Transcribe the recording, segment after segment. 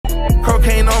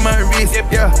Cocaine on my wrist,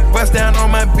 yeah. Bust down on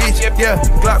my bitch, yeah.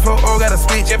 Glock 4-0 got a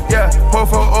switch, yeah. Pour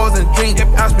 4 O's and drink,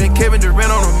 I spend Kevin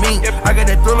Durant on a mink. I got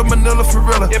that thriller Manila for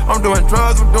real. I'm doing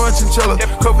drugs, I'm doing chinchilla.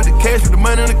 Cover the cash with the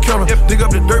money in the killer. Dig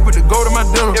up the dirt with the gold in my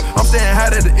dinner. I'm staying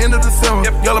hot at the end of the summer.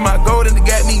 Yellow my gold and it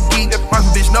got me geek. My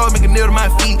bitch nose make a nail to my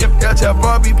feet. Yeah, tell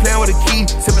Barbie playing with a key.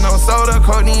 Sipping on soda,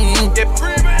 codeine.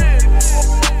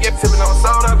 Sipping on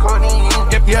soda, codeine.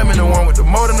 Yeah, I'm in the one with the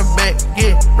motor in the back.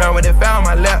 Yeah, round with that foul on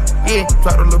my lap. Yeah,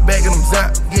 drop the little bag in them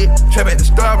zap. Yeah, trap at the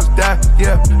Starbucks die.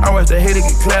 Yeah, I watched the hater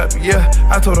get clapped. Yeah,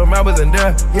 I told them I wasn't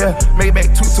there. Yeah, make it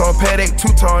back two-tone, Paddock,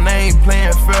 two-tone. I ain't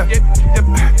playing fair.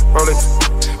 Rolex,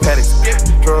 Paddocks,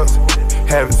 drugs,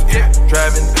 habits,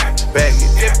 driving,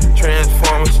 baggage,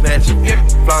 transformer, snatching,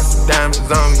 flossing diamonds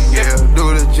on me. Yeah,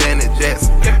 do the Janet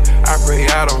Jackson. I pray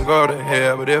I don't go to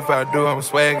hell, but if I do, I'm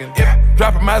swagging.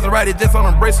 Drop a Maserati just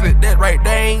on a bracelet, that right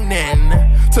there ain't nothing.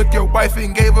 Took your wife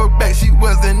and gave her back, she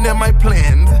wasn't in my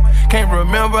plans. Can't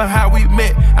remember how we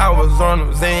met, I was on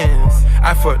them Zans.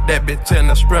 I fucked that bitch in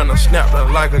the sprinter, snapped her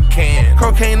like a can.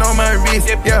 Cocaine on my wrist,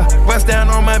 yeah. Bust down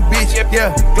on my bitch,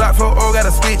 yeah. Glock 4-0 got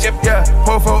a switch, yeah.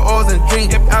 Pour 4 O's and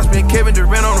drink, I spend Kevin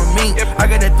Durant on a mink. I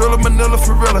got that thriller Manila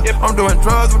for real. I'm doing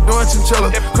drugs, I'm doing chinchilla.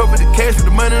 Cover the cash with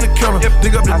the money in the killer.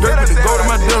 Dig up the dirt with the gold in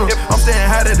my dinner. I'm staying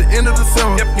hot at the end of the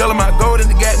summer. Yellow my gold and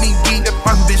it got me geek.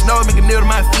 My bitch nose make a nail to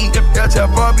my feet. Yeah, tell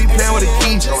Barbie playing with a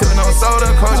key. Sipping on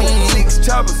soda, codeine. 6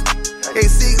 choppers,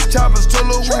 6 choppers to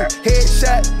Lil Woo.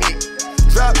 Headshot,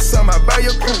 drop some, I buy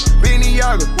your crew. Beanie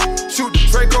Yaga, shoot the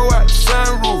Draco out the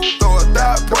sunroof. Throw a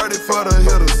dot party for the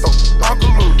hitters.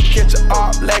 Uncle Lou, catch a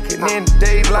op lacking in the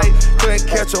daylight. Couldn't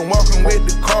catch her walking with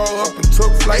the car up and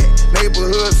took flight.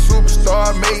 Neighborhood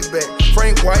superstar, Maybach,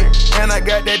 Frank White. And I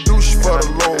got that douche for the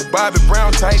low, Bobby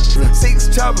Brown type.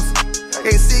 6 choppers,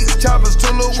 6 choppers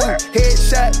to Lil Woo.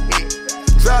 Headshot,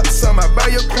 drop some, I buy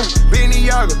your crew. Beanie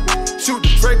Yaga, shoot the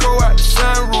Draco out the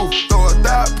sunroof. Throw a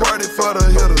dot party for the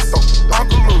hitters.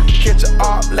 Uncle Lou, catch a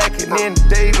op lacking in the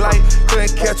daylight.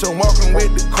 Couldn't catch her walking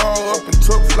with the car up and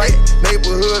took flight.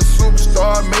 Neighborhood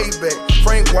superstar, Maybach,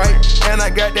 Frank White. And I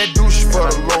got that douche for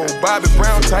the low, Bobby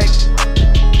Brown type.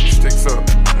 Sticks up,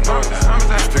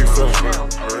 sticks up,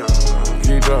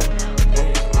 geeked up,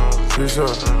 peace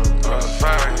up,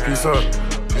 peace up,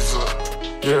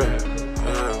 yeah.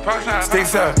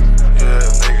 Sticks up,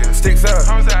 sticks up,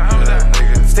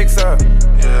 sticks up,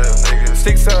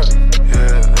 sticks up,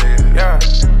 yeah,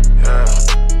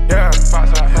 yeah, yeah.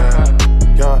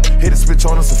 Hit the switch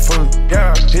on us a foot,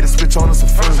 yeah. Hit the switch on us a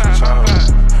foot.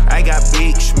 I got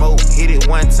big smoke, hit it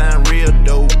one time, real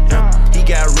dope. He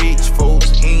got rich folks,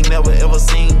 he ain't never ever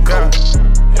seen coke.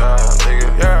 Yeah, nigga,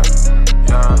 yeah,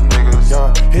 yeah, niggas.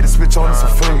 Yeah, hit the switch on us a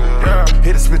foot, yeah.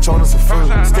 Hit the switch on us a foot.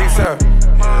 Sticks up,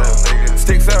 yeah, nigga.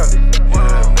 Sticks up,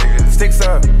 yeah, nigga. Sticks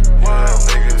up, yeah,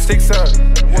 nigga. Sticks up,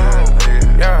 yeah,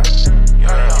 nigga. Yeah,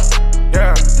 yeah,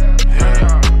 yeah,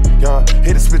 yeah.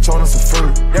 Hit the switch on us a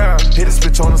foot, yeah. Hit the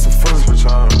switch on us a foot.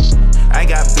 I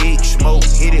got big smoke,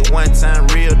 hit it one time,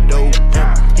 real dope.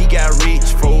 He got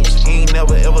rich folks, he ain't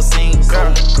never ever seen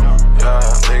coke. Yeah,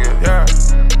 nigga, yeah,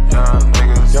 yeah,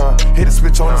 niggas. Yeah, hit the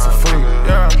switch on us a foot,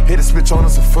 yeah. Hit the switch on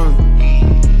us a foot.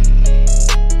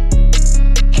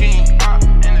 King up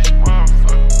in this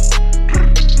motherfucker.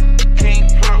 King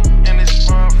Pro in this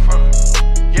motherfucker.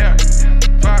 Yeah,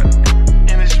 fuck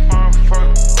in this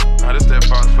motherfucker. Nah, this that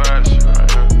Fox 5 shit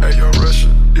right here. Hey, yo, Russia.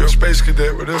 Yo, Space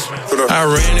Cadet with this one. I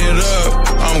ran it up.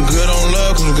 I'm good on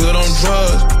love, cause I'm good on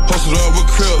drugs. Posted up with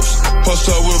Crips,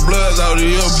 posted up with Bloods out of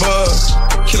your buzz.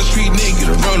 Kill a street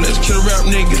nigga, the Rolex, kill a rap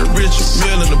nigga, the rich,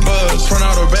 mill in the buzz. Front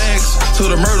out our bags, to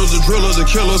the murders, the drillers, the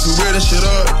killers, we wear this shit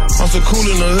up. I'm so cool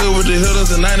in the hood with the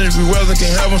hitters, and 90-degree weather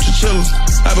can't have them chinchillas.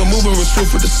 I've been moving with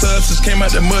swift with the substance, came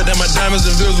out the mud, that my diamonds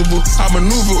invisible. I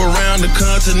maneuver around the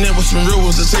continent with some real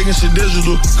ones, and taking shit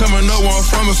digital. Coming up where I'm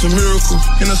from, it's a miracle.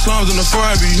 In the slums, in the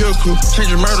fire, vehicle.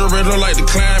 Changing murder rate like the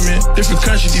climate. Different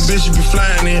country, these bitches be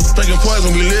flying in. Drinking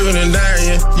poison, we living and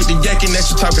dying. Get the yakking that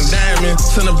you talking diamond.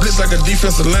 Send a blitz like a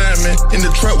defensive lineman. In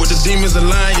the truck with the demons and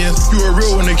lions. You a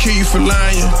real one, they kill you for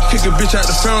lying. Kick a bitch out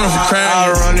the phone if you crying. I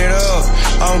run it up.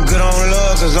 I'm good on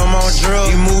love, cause I'm on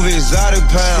drugs. You move exotic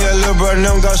pound. Yeah, little brother,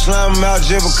 them gon' slime him out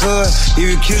just because. If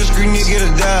you kill a street, nigga get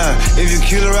a dime. If you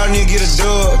kill a rock, nigga get a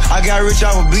dub. I got rich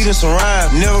off of bleeding some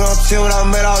rhymes. Never gon' tell when I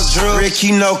met out drugs. Rick, he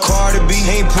no car to be.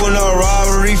 Ain't pullin' no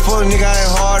robbery. Fuck nigga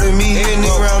ain't hard than me. Every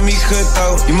nigga around me could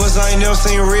throw. You must ain't never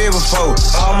seen red before.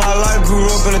 All my life grew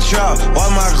up in the trap. Why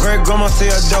my great grandma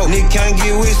sell dope? Nigga can't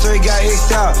get with, so he got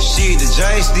X'd out. Shit, the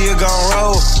J still gon'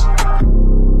 roll.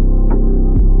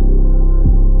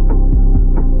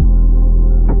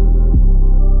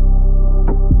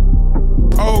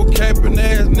 Old capping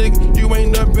ass nigga, you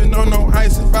ain't never been on no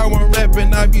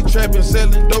be trapping,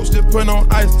 selling dope, still putting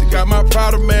on ice. They got my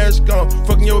powder mask on,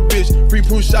 fucking your bitch,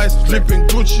 pre-push ice. Dripping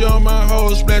Gucci on my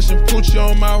hoes, splashing Gucci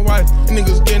on my wife.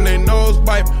 Niggas getting their nose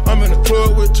bite. I'm in the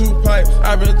club with 2 pipes.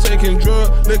 I been taking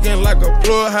drugs, looking like a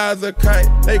plug, high as a kite.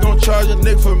 They gon' charge a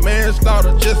nigga for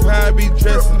manslaughter just for how I be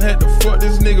dressing. Had to fuck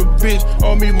this nigga bitch,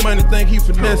 owe me money, think he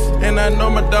finessing. And I know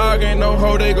my dog ain't no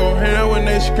hoe, they gon' hair when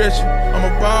they stretchin'.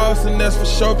 I'm a boss and that's for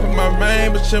sure, put my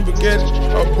main bitch in spaghetti.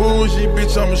 A bougie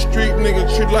bitch, I'm a street nigga,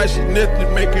 treat like she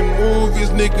nothing. Making movies,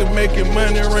 nigga, making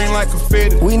money, ring like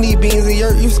confetti. We need beans and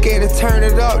yurt, you scared to turn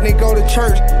it up, they go to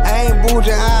church. I ain't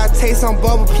bougie, I taste some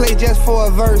bubble play just for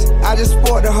a verse. I just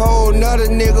sport the whole nother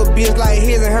nigga bitch like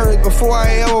his and hers. Before I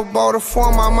ever bought a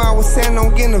form, my mind was saying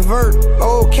on getting a vert.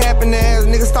 Old capping ass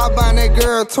nigga, stop buying that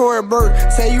girl Tory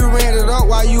Burke. Say you ran it up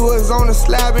while you was on the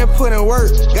slab and put in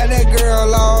work. Got that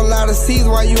girl all out of seas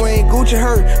while you ain't Gucci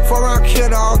hurt. 4 round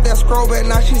killed her off that scroll back,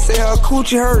 now she say her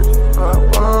coochie hurt. I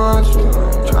want you,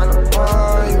 I'm tryna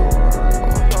buy you.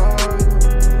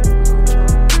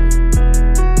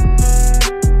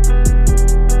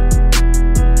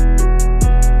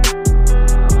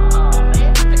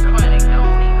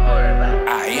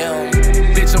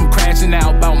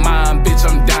 Out about mine, bitch,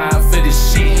 I'm dying for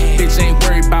this shit. Bitch, ain't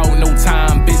worried about no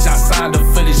time, bitch, I signed up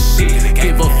for this shit.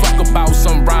 Give a fuck about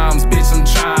some rhymes, bitch, I'm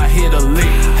trying to hit a lick.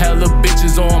 Hella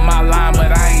bitches on my line,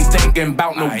 but I ain't thinking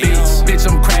about no bitch. Bitch,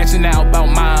 I'm crashing out about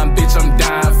mine, bitch, I'm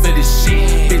dying for this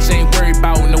shit. Bitch, ain't worried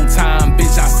about no time,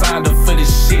 bitch, I signed up for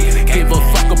this shit. Give a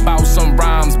fuck about some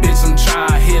rhymes, bitch, I'm trying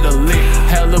to hit a lick.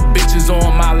 Hella bitches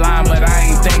on my line, but I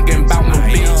ain't thinking about no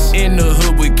bitch. In the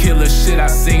hood with killer shit, I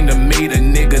seen to made a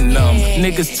nigga numb.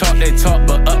 Niggas talk that talk,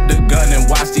 but up the gun and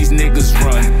watch these niggas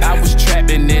run. I was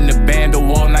trapping in the bando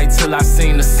all night till I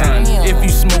seen the sun. If you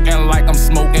smoking like I'm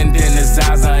smoking, then the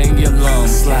Zaza in your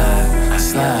lungs. Slide,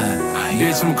 slide.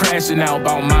 Bitch, I'm crashing out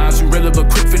about mine. You really but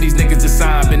quick for these niggas to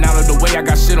sign. Been out of the way, I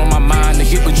got shit on my mind. To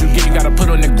get what you get, you gotta put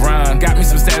on the grind. Got me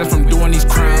some status from doing these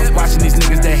crimes. Watching these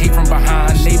niggas that hate from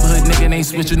behind. Neighborhood nigga ain't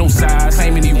switching no sides.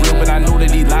 Claiming he real, but I know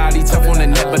that he lied. He tough on the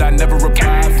net, but I never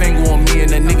reply. Finger on me and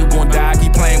the nigga gon' die.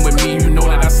 Keep playing with me, you know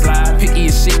that I slide. Picky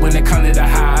as shit when it come to the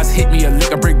highs. Hit me a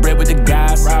lick, I break bread with the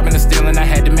guys. Robbing and stealing, I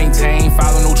had to maintain.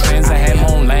 Follow no trends, I had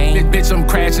my own lane. Bitch, I'm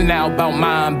crashing out about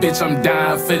mine. Bitch, I'm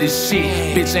dying for this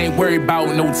shit. Bitch, ain't worried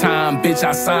about no time. Bitch,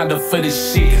 I signed up for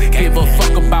this shit. Give a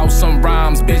fuck about some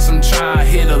rhymes. Bitch, I'm trying to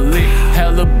hit a lick.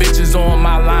 Hella bitches on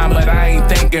my line, but I ain't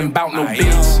thinking about no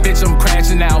bitch. Bitch, I'm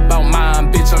crashing out about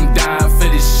mine. Bitch, I'm dying for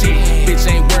this shit. Bitch,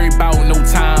 ain't worried about no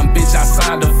time. Bitch, I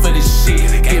signed up for this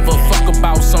shit. Give a fuck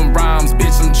about some rhymes.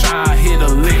 Bitch, I'm trying to hit a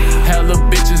lick. Hella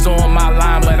bitches on my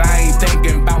line, but I ain't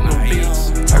thinking about no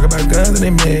bitch. Talk about guns and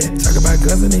they mad. Talk about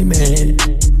guns and they mad.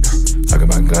 Talk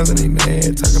about guns and they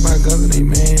mad. Talk about guns and they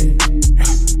mad.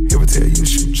 Ever tell you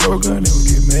shoot your gun, they will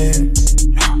get mad.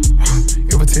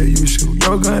 Ever tell you shoot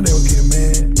your gun, they will get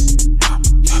mad.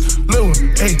 Lil' one,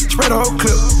 hey, spread the whole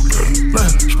clip.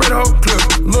 Spread the whole clip.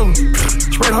 Lil' one,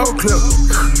 spread the whole clip.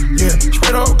 Yeah,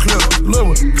 spread the whole clip. Lil'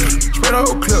 one, spread the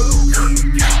whole clip.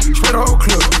 Spread the whole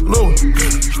clip. Lil' one,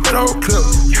 spread the whole clip.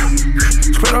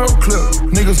 Spread the whole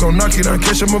clip. Niggas gon' knock you down,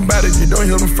 catch them about it, you don't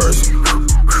hear them first.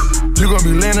 You gon'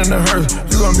 be laying in the hearse,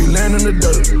 you gon' be laying in the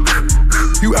dirt.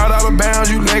 You out of bounds,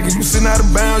 you lagging. You sitting out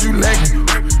of bounds, you lagging.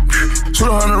 Shoot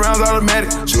 100 rounds automatic.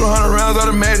 Shoot 100 rounds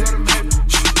automatic.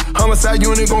 Homicide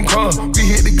unit gon' come. We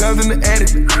hit the guns in the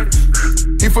attic.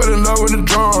 He fell in love with the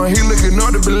drum. He looking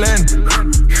up to be landing.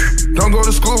 Don't go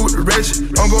to school with the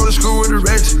ratchet. Don't go to school with the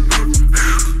ratchet.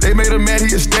 They made him mad,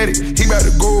 he aesthetic. He bout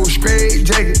to go straight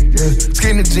jacket. Yeah.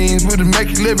 Skinny jeans with a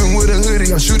Mackie living with a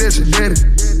hoodie. I shoot at your daddy.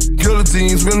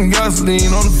 Guillotines, spilling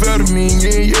gasoline on the amphetamine,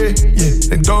 yeah.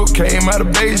 The dope came out of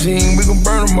Beijing, we gon'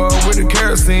 burn them up with the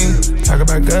kerosene. Talk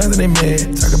about guns and they mad,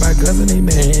 talk about guns and they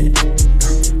mad.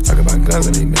 Talk about guns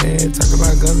and they mad, talk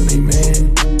about guns and they mad.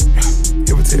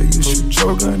 Ever tell you shoot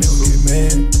your gun, they will get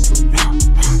mad.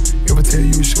 Ever tell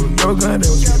you shoot your gun, they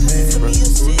will get mad.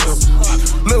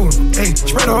 Lil' one, hey,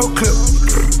 spread the whole clip.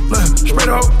 Spread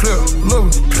the whole clip, Lil'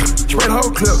 one, spread the whole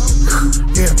clip.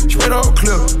 Yeah, spread the whole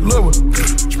clip, Lil' one,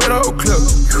 spread the whole clip.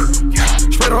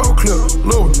 Spread the whole clip,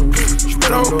 Lil' one,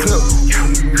 spread the whole clip.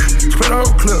 Spread the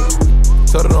whole clip.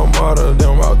 Told it on water,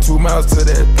 then about 2 miles to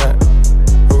that thing.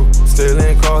 Still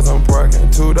in cars, I'm parking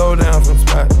 2 doors down from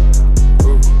spot.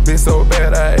 Bitch so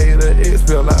bad, I ate her, it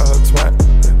spill out her twat.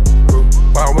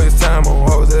 Why waste time on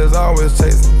hoes, there's always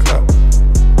chasing clout.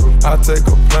 I take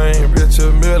a plane, rich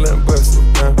a million, bust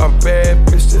it down. I'm bad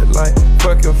bitch that like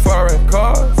fucking foreign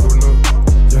cars. Who knew?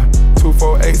 Yeah,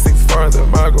 248 foreigns in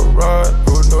my garage.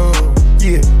 Who knew?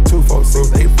 Yeah,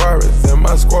 246 foreigns in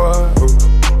my squad.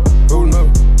 Who knew?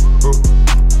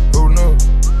 Who knew?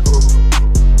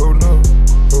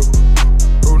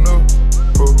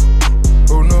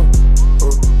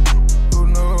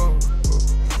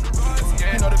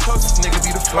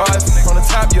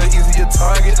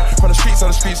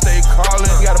 the streets stay calling.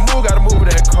 Gotta move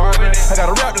with that carbon. I got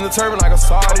a wrapped in the turban like a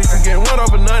Saudi. I'm getting one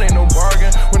over none, ain't no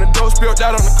bargain. When the dough spilled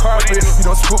out on the carpet, you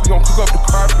don't scoop, you gon' cook up the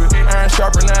carpet. Iron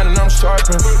sharper 9 and I'm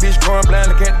sharpen. Bitch going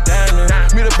blind, look at the diamond.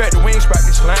 Meet her back, the wing spot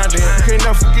get sliding. You can't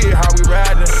never forget how we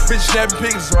riding. Bitch snapping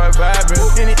pictures, so I vibing.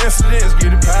 Any incidents,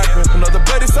 get it poppin'. Another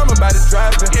buddy, something about it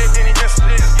driving. Any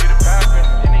incidents, get it poppin'.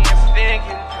 Any incident,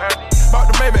 get it poppin'. Bought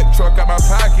the Maybach truck out my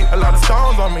pocket. A lot of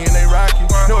stones on me and they rocky.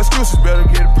 No excuses, better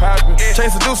get it poppin'.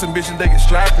 Chain seducing bitches, they get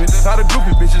sloppy. All the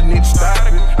goofy bitches need to stop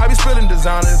it. I be spilling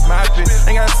designer, it's my fit.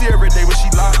 Ain't gotta see every day when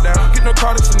she locked down. Get no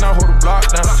car to now, hold the block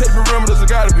down. Check perimeters, I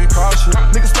gotta be cautious.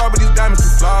 Niggas start with these diamonds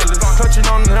too flawless. Clutching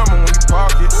on the hammer when you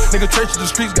park it. Nigga trenches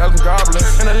the streets, got them goblin.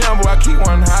 In a Lambo, I keep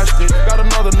one hostage. Got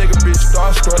another nigga bitch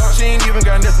starstruck. She ain't even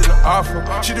got nothing to offer.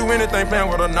 She do anything playing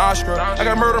with her nostril. I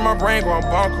got murder in my brain going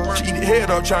bonkers. She eat the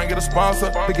head up trying to get a sponsor.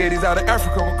 Spaghetti's out of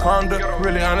Africa, Wakanda.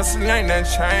 Really honestly ain't nothing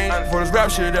changed. For this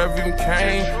rap shit that even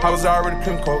came, I was already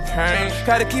putting cocaine.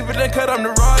 Gotta keep it then cut, I'm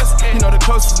the rawest. You know the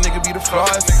closest nigga be the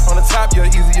flawest. On the top, you're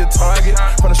easier target.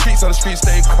 From the streets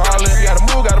stay calling. Gotta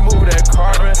move with that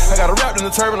carbon. I got a wrapped in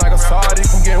the turban like a Saudi.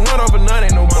 I'm getting one over none,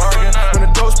 ain't no bargain. When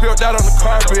the dough spilled out on the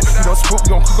carpet, you don't scoop,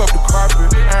 you gon' cook up the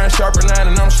carpet. Iron sharper 9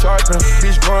 and I'm sharpen.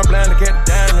 Bitch going blind, look at the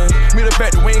diamond. Meet her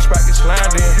back, the wing spot get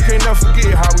sliding. You can't never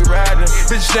forget how we riding.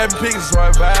 Bitch snapping pictures, so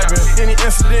I vibing. Any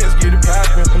incidents, get it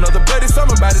poppin'. Another buddy,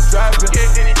 something about it driving.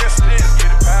 Any incidents, get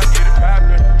it poppin', get it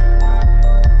poppin'.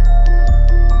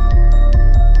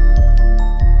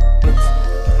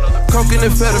 Coke and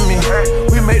amphetamine,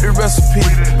 we made the recipe.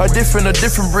 A different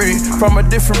breed, from a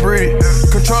different breed.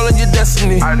 Controlling your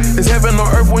destiny, it's heaven on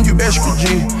earth when you extra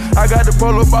G. I got the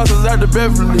polo bosses out the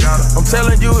Beverly. I'm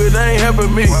telling you, it ain't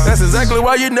helping me. That's exactly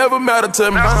why you never matter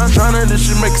to me. I'm trying to this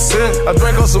shit make sense. I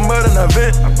drank on some mud and I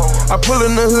vent. I pull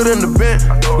in the hood in the vent.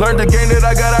 Learned the game that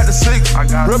I got out the 6.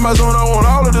 Rep my zone, I want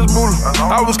all of this booty.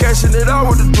 I was cashing it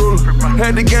out with the jeweler.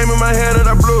 Had the game in my head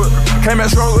and I blew it. Came out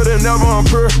stronger than ever on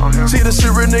pure. See the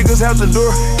shit real niggas have to do.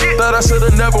 Thought I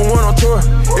should've never went on tour.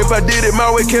 If I did it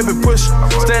my way, kept it pushing.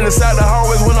 Stand inside the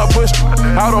hallways when I pushed.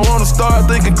 I don't wanna start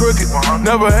thinking crooked.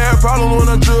 Never had problems when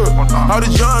I drew it. All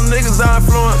these young niggas I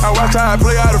influence. I watch how I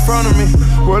play out in front of me.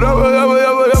 Whatever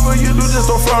you do, just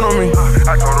don't front on me.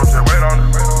 I told them to wait on it.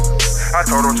 I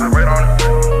told them to wait on it.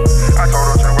 I told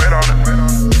them to wait on it.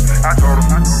 I told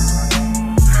them.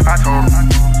 I told them.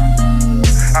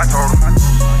 I told them.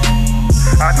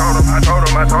 I told him, I told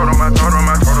him, I told him, I told him,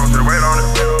 I told him to wait on it.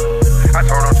 I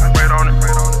told him to wait on it.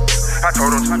 I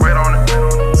told him to wait on it.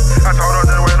 I told him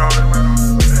to wait on it.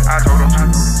 I told him to.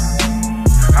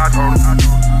 I told him.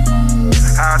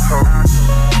 I told him.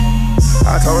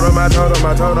 I told him, I told him, I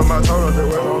told him, I told him to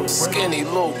wait on it. Skinny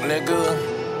Luke, nigga.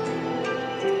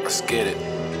 Let's get it.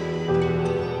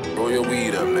 Roll your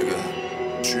weed up, nigga.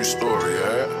 True story,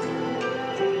 alright?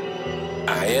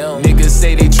 I am. Niggas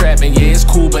say they trapping, yeah, it's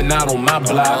cool, but not on my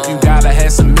block. You gotta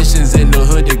have some missions in the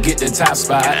hood to get the top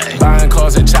spot. Buying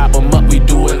cars and chop them up, we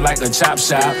do it like a chop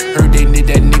shop. Heard they need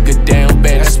that nigga down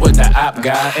bad, that's what the op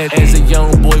got. As a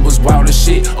young boy was wild as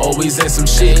shit, always at some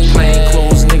shit. Plain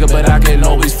clothes, nigga, but I can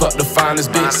always fuck the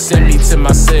finest bitch. Send me to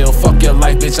my cell, fuck your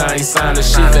life, bitch, I ain't signed a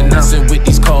shit. Finessing with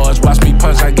these cars, watch me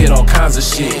punch, I get all kinds of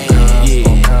shit.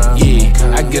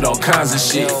 Yeah, I get all kinds of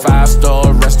shit.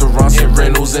 5-star restaurants and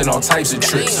rentals and all types of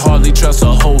trips. Hardly trust a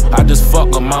hoe, I just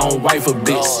fuck her, my own wife a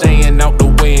bitch. Staying out the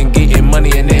way and getting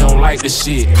money and they don't like the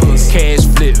shit. Cash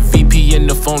flip, VP in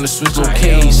the phone to switch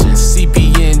locations.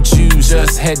 CPN Jews,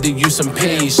 just had to use some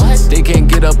patience. They can't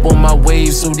get up on my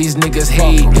wave, so these niggas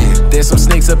hate. There's some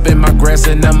snakes up in my grass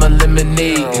and I'm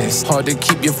eliminating. It's hard to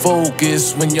keep your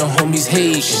focus when your homies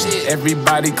hate.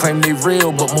 Everybody claim they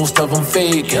real, but most of them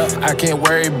fake. I can't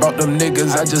worry about them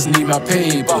niggas, I just need my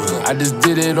paper. I just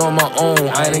did it on my own,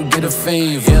 I didn't get a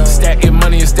favor. Stack your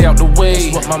money and stay out the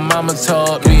way, what my mama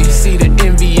taught me. See the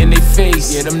envy in their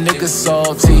face, yeah, them niggas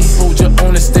salty. Hold your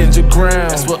own and stand your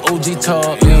ground, that's what OG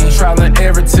taught me. Trial and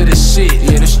error to the shit,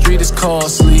 yeah, the street is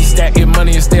costly. Stack your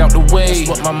money and stay out the way, that's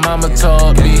what my mama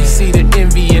taught me. See the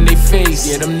envy in their face,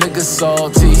 yeah, them niggas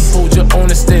salty. Hold your own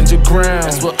and stand your ground,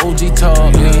 that's what OG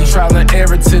taught me. Trial and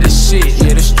error to the shit,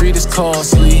 yeah, the street is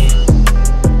costly.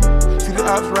 See the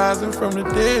ops rising from the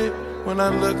dead when I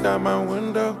look out my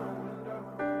window.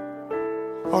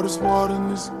 All this water in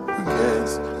this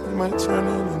gas, you might turn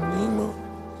into Nemo.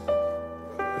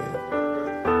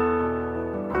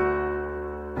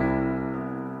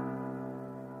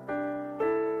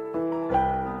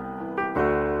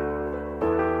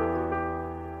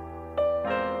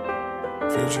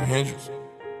 Future Hendrix,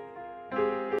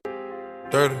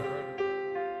 30,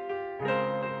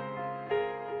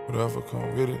 whatever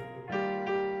come with it.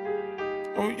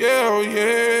 Oh yeah, oh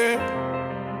yeah.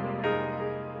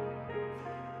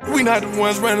 We not the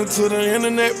ones running to the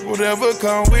internet, whatever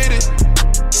come with it.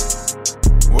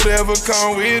 Whatever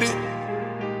come with it.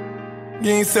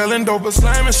 You ain't selling dope or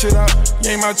slamming shit out.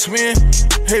 You ain't my twin.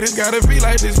 Haters gotta be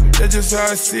like this, but that's just how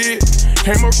I see it.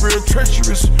 Came up real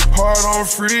treacherous, hard on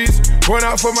freeze. Went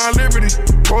out for my liberty,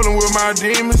 rolling with my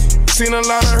demons. Seen a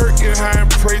lot of hurt, get high and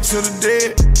pray to the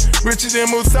dead. Richer than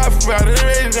Mustafa, about it,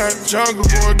 age got jungle.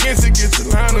 Go against it, get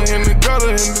your liner in the gutter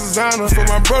and designer. For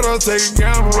my brother, I'll take a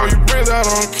gamble. Roll your friends out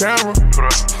on camera.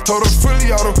 Told her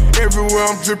fully auto, everywhere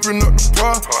I'm dripping up the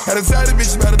bar. Had a side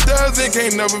bitch about a dozen,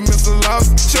 can't never miss a loss.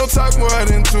 She'll talk more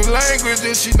than two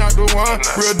languages, she not the one.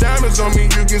 Real diamonds on me,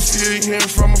 you can see it here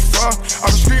from afar. I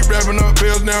was street rapping up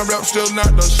bills, now rap still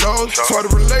not the shows. Try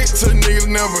to relate to niggas,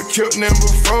 never killed them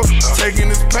before. Taking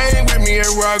this pain with me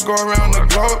everywhere I go around the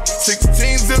globe.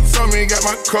 16 zips on me, got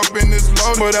my cup in this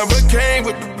load. Whatever came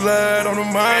with the blood on the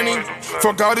money.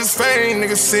 Fuck all this fame,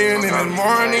 niggas seeing in the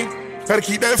morning. Gotta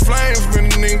keep that flame from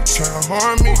the nigga tryna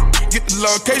harm me. Get the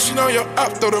location on your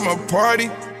app, throw them a party.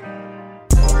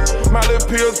 My little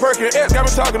pills perking, it got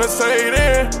me talking to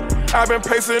Satan. I've been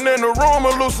pacing in the room,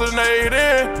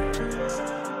 hallucinating.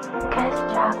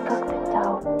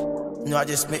 You know, I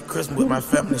just spent Christmas with my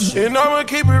family shit. And I'ma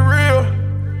keep it real.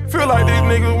 Feel like these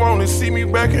niggas wanna see me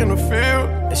back in the field.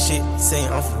 That shit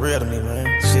seem unreal to me,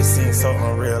 man. Shit seems so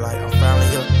unreal, like I'm finally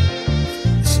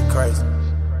here. This shit crazy.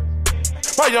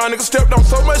 My young nigga stepped on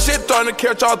so much shit, trying to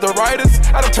catch arthritis.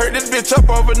 I done turned this bitch up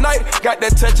overnight, got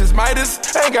that touches Midas.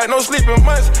 Ain't got no sleeping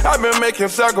months, I been making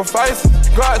sacrifices.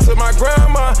 Go out to my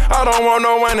grandma, I don't want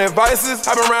no one advices.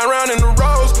 I been round in the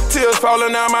roads, tears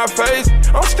falling down my face.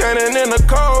 I'm standing in the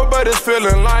cold, but it's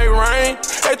feeling like rain.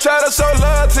 They try to show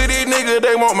love to these niggas,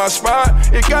 they want my spot.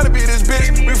 It gotta be this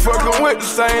bitch, we fucking with the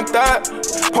same thought.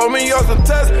 Hold me on some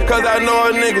tests, cause I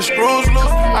know a nigga screws loose.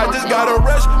 I just got a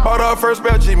rush, bought our first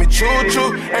belt, Jimmy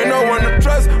Choo-Choo. Ain't no one to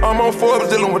trust, I'm on Forbes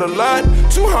dealing with a lot.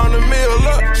 200 mil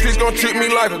up, streets gon' treat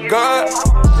me like a god.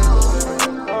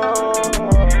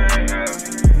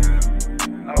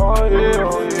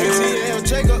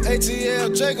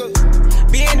 ATL Jacob.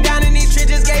 Being down in these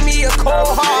trenches gave me a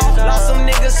cold heart. Lost some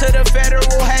niggas to the federal,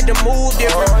 had to move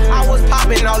different. I was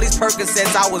popping all these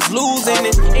Percocets, I was losing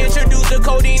it. Introduced the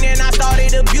codeine and I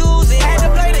started abusing. Had to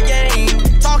play the game,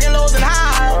 talking lows and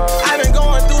highs. I've been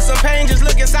going through some pain, just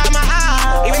look inside my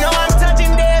eyes. Even though I'm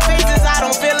touching dead faces, I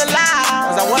don't feel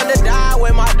alive. Cause I wanted to die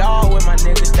with my dog, when my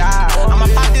niggas die.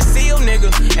 I'ma pop this seal, nigga,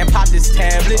 and pop this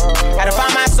tablet. Had to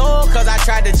find my soul, cause I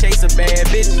tried to chase a bad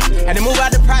bitch. Had to move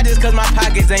out the projects, cause my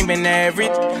pockets ain't been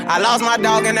average. I lost my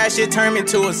dog and that shit turned me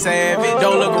to a savage.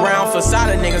 Don't look around for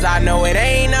solid niggas, I know it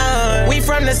ain't none. We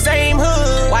from the same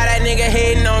hood, why that nigga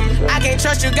hating on me? I can't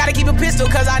trust you, gotta keep a pistol,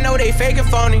 cause I know they fake and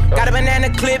phony. Got a banana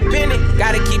clip in it,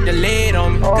 gotta keep the lid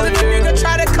on me. Cause if a nigga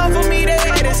try to cover me, they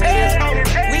hit his head on me.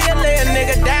 We a lay a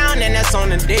nigga down and that's on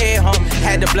the dead, homie.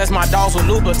 Had to bless my dogs with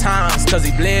Louboutins, cause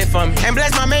he bled for me. And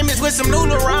bless my mamies with some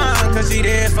Lularon, cause he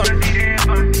there for me.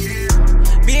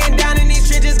 Being down in these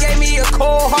trenches gave me a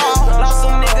cold heart. Lost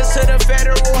some niggas to the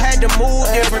federal, had to move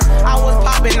different. I was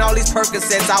popping all these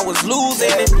Percocets, I was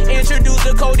losing it. Introduced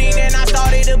the codeine and I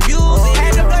started abusing.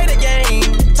 Had to play the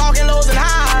game, talking lows and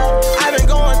highs. I've been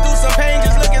going through some pain,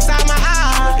 just look inside my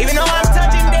eyes. Even though I'm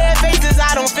touching dead faces,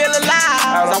 I don't feel alive.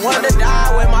 Cause I wanted to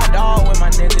die with my dog, when my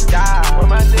niggas die.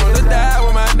 Wanna die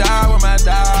with my dog, when my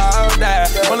dog die.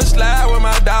 Wanna slide with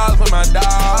my dogs, when my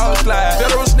dog slide.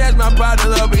 Federal snatch my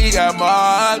partner up, but he got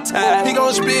more time. He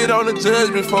gon' spit on the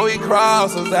judge before he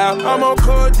crosses out. I'm on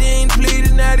codeine,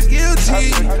 pleading not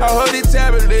guilty. I heard it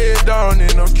tablet down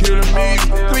and I'm killing me.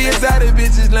 3 exotic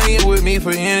bitches laying with me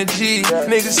for energy.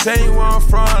 Niggas say where I'm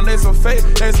from, they some fake,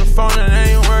 they some phone and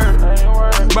they ain't word.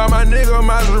 By my nigga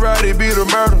Maserati be the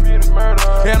murder.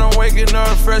 And I'm waking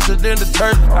up fresher than the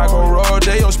turkey. I go raw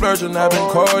day on splurging, I've been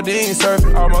codeine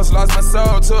surfing. Almost lost my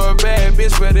soul to a bad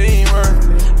bitch, but it ain't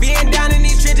worth. Being down in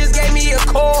these trenches gave me a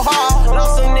cold heart.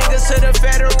 Lost some niggas to the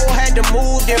federal, had to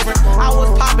move different. I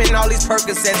was popping all these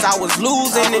Percocets, I was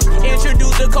losing it.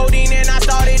 Introduced the codeine and I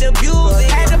started abusing.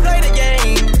 Had to play the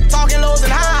game, talking lows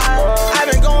and highs.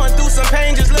 I've been going through some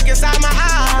pain, just look inside my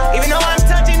eyes. Even though I'm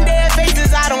touching dead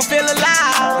faces, I don't feel alive.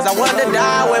 Cause I wanted to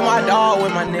die with my dog,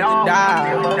 when my nigga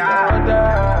died.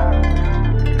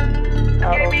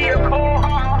 Gave me a cold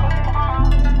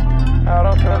heart. I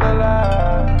don't feel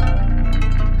alive.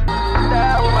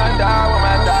 Die with my dog, with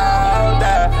my dog,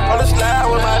 die. On the slide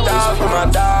with my dogs, with my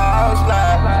dogs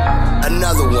slide.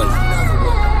 Another one.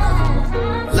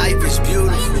 Life is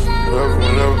beautiful.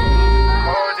 Whenever.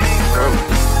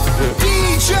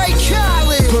 DJ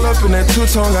Khaled. Pull up Sippin' that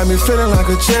two-tone got me feeling like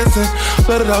a Jetson.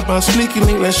 Let it off my sneaky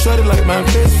link, let's shred it like my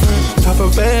best friend. Top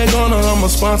a bag on her, I'm a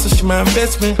sponsor, she my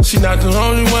investment. She not the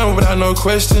only one without no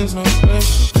questions.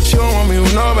 She don't want me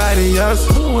with nobody else.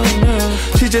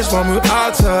 She just want me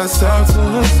all to herself.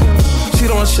 She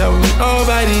don't share with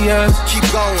nobody else. Keep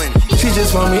going. She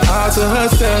just want me all to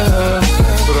herself.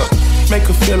 Make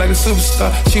her feel like a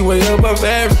superstar. She way above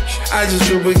average. I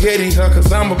just do spaghetti her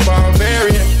cause I'm a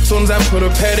barbarian. Soon as I put a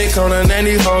paddock on her,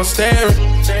 nanny hole staring.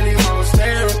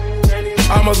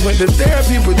 Almost went to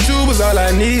therapy, but you was all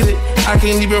I needed. I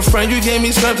can't even front, you gave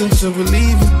me something to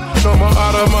believe in. No more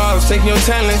automobiles, taking your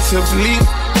talent to believe.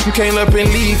 You came up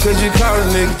and leave cause you call a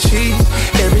nigga cheap.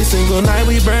 Every single night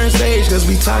we burn sage cause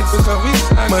we toxic.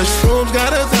 Mushrooms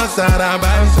got us outside our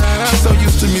bodies. She's so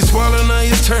used to me swallowing her,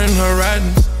 it's turning her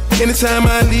rotten. Anytime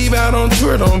I leave out on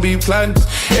tour, don't be plotting.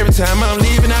 Every time I'm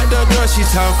leaving out the door, she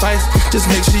talk fights. Just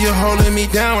make sure you're holding me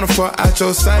down when I fall out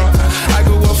your sight. I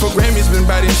go up for Grammys, been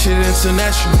by this shit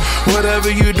international.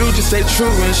 Whatever you do, just stay true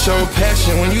and show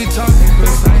passion. When you talking,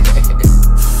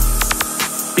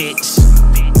 bitch.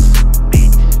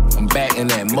 I'm back in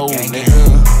that mode, nigga.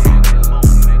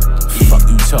 Fuck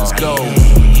you talking. Let's go.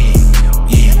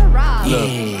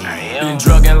 Look. Been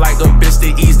drugging like a bitch to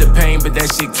ease the pain, but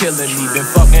that shit killing me. Been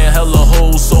fucking hella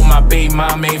hoes, so my baby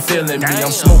mom ain't feeling me.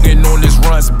 I'm smoking on this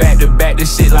runs back to back,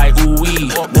 this shit like ooh-wee.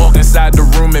 Walk inside the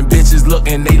room and bitches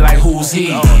looking, they like who's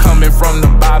he? Coming from the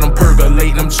bottom,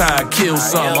 percolating, I'm trying to kill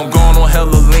something. I'm going on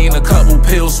hella lean, a couple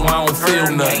pills, so I don't feel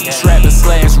nothing. Strapper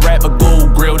slash rapper,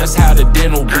 gold grill, that's how the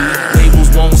dental be.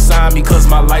 Labels won't sign me cause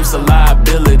my life's a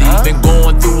liability. Been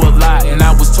going through a lot and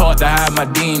I was taught to hide my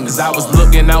demons. I was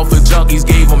looking out for junkies,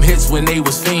 gave them hits when they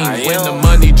was fiending. When the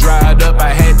money dried up, I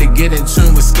had to get in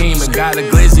tune with scheming. Got a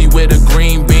glizzy with a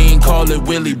green bean, call it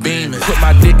Willie Beamin'. Put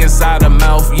my dick inside her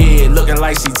mouth, yeah, looking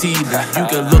like she teething. You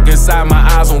can look inside my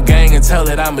eyes on gang and tell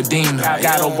it I'm a demon.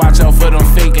 Gotta watch out for them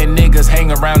faking niggas hang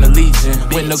around the legion.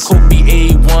 When the coke be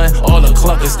A1, all the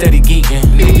club is steady geeking.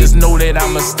 Niggas know that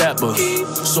I'm a stepper,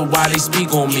 so why they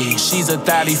speak on me? She's a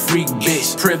thotty freak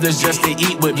bitch, privileged just to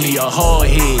eat with me. A hard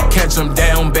head, catch them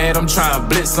down bad, I'm trying to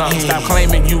blitz something. Stop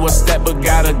claiming you a stepper,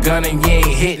 got a gun and you ain't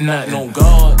hit nothing. On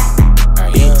God,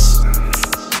 bitch.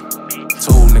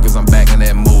 Told niggas I'm back in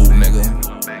that mood, nigga.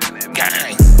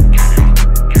 Gang.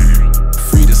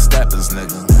 Free the steppers,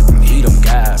 nigga. He them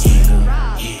guys, nigga.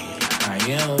 Yeah, I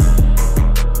am.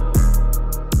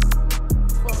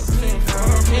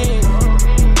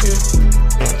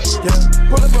 Yeah,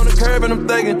 pull up on the curb and I'm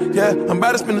thinking, yeah, I'm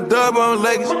about to spend a dub on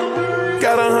Lakers.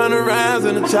 Got 100 rounds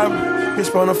in the chopper.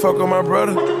 Bitch wanna fuck on my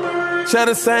brother. Share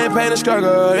the same pain and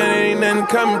struggle, and ain't nothing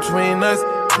coming between us.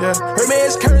 Yeah, her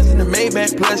man's curtains in the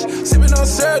Maybach plush. Sippin' on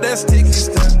syrup, that's sticky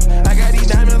stuff. I got these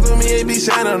diamonds on me, they be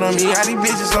shining on me. Got these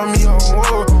bitches on me, oh,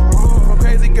 whoa. From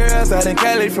crazy girls out in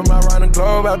Cali, from around the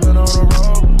globe, I've been on the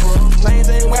road. Planes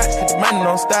ain't whack, the money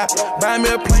don't stop. Buy me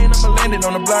a plane, I'ma land it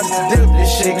on the block. Dip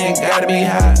this shit, nigga, gotta be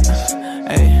hot.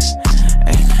 Hey.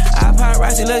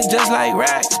 Paparazzi look just like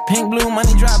racks. Pink, blue,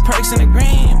 money drop, perks in the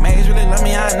green. Maids really love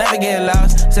me, I never get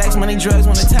lost. Sex, money, drugs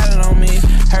when they tatted on me.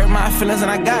 Hurt my feelings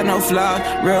and I got no flaws.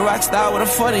 Real rock star with a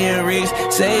 40 in reach.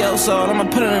 Say your soul, I'ma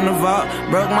put it in the vault.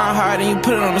 Broke my heart and you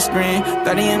put it on the screen.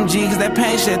 30 MG cause that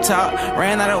pain shit talk.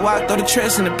 Ran out of walk, throw the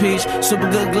tricks in the peach. Super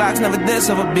good Glocks, never diss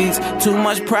over beats. Too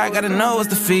much pride, gotta know it's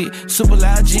defeat. Super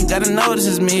loud Jeep, gotta know this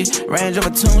is me. Range over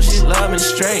tune, she love me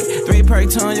straight. 3 perk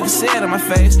tunes, you can see it on my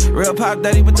face. Real pop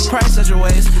daddy with the price at your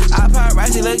waist. I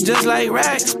paparazzi look just like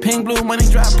racks. Pink, blue, money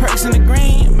drop, perks in the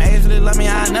green. Maids really love me,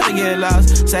 I never get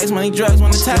lost. Sex, money, drugs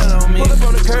when they tatted on me. Pull up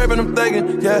on the curb and I'm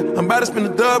thinking, yeah, I'm about to spend a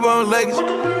dub on Lakers.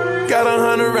 Got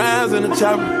 100 rounds in the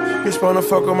chopper. Bitch wanna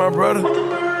fuck on my brother.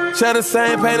 Share the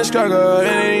same pain and struggle, and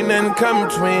ain't nothing coming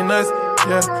between us.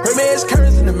 Yeah, her man's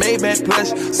curtains in the Maybach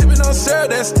plush. Sippin' on syrup,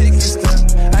 that's sticky stuff.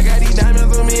 I got these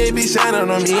diamonds on me, they be shining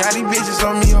on me. Got these bitches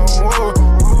on me, oh,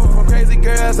 whoa. From crazy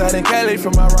girls out in Cali,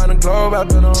 from around the globe, I've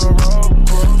been on the road.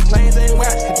 Planes ain't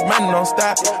whack, the money don't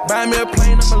stop. Buy me a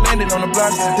plane, I'ma land it on the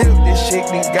block. Dip this shit,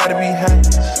 nigga, gotta be hot.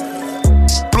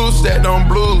 Blue stacked on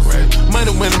blues,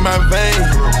 money went in my veins.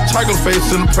 Chocolate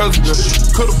face in the president,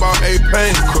 could've bought a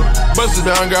pain. Busted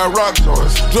down, got rocks on.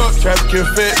 Drug trafficking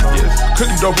fit,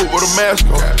 cooking dope with a mask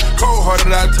on. Cold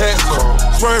hearted, I tax on.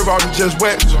 Swerve off and just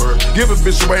wet. Give a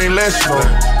bitch away ain't less on.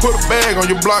 Put a bag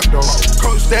on your block though.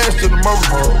 Coach stash to the mobile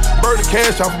phone. Burn the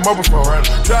cash off a mobile phone.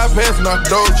 Drive past and out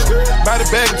the dojo. Buy the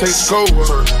bag and take the cold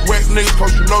one. Whack niggas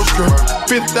post you no skirt.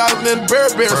 50,000 in the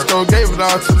Bear store, gave it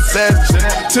all to the savage.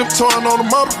 Tiptoeing on the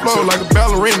mother floor like a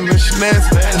ballerina. she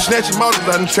nasty. I'm snatching models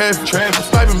out in traffic. I'm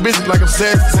sniping bitches like I'm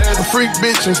sassy. A freak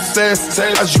bitch and sassy.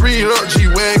 I just read up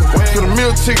G-Wagon. Put a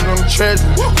meal ticket on the trash.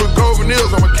 Put gold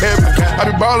veneers on my cabinet. I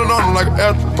be ballin' on them like an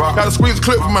athlete. Gotta squeeze a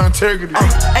clip for my integrity.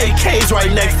 AK's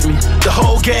right next to me. The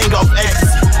whole gang off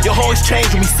ecstasy. Your hoes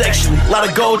changing me sexually. Lot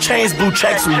of gold chains, blue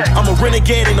checks me. I'm a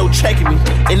renegade, ain't no checking me.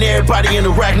 And everybody in the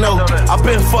rack know I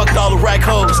been fucked all the rack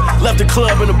hoes. Left the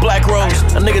club in the black rose.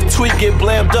 A nigga tweet get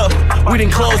blammed up. We done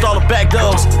closed all the back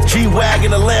doors.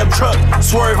 G-Wagon, a lamb truck.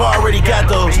 Swerve already got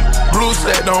those. Blue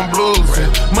stacked on blues.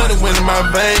 Money went in my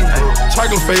veins.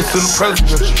 Chocolate face to the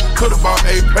president. Could've bought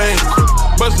a pain.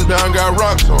 Busted down, got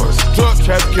rocks on us. Drug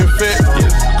trafficking fat.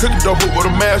 Cookie dope with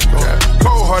a mask on.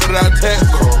 Cold hearted, I tax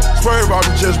on. Swerve out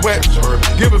and just wet.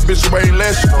 Give a bitch away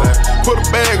less. Put a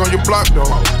bag on your block door.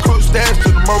 Coach stash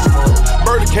to the mobile phone.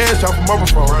 Burn the cash off the mobile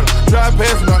phone. Drive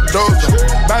past and out the door.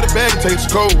 Buy the bag and take the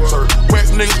cold. Wet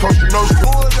niggas coach the nose.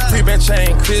 Three-band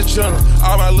chain, Chris Jenner.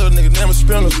 All my little niggas never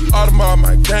spinners. All them all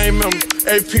my gang members.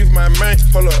 AP for my man.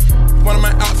 Hold up. One of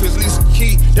my outfits, Lisa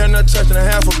Key. They're not touching a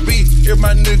half a beat. If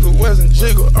my nigga wasn't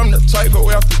jiggle, I'm the type go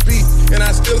after beat. And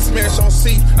I still smash on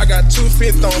C. I got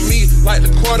 2/5 on me, like the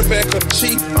quarterback of the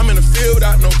Chief. I'm in the field,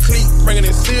 out no cleat. Bringing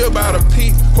it seal by the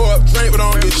P. Pour up drink, but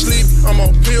on his sleep. I'm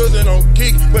on pills and on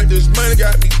geek, but this money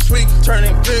got me tweaked.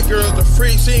 Turning good girls to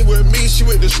freak. She ain't with me, she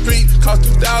with the street. Cost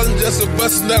 2,000 just a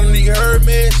bus, and I don't need her,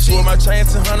 man. She with my chain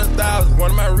to 100,000. One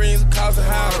of my rings cost a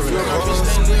house.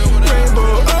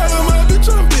 Rainbow, all of my bitch,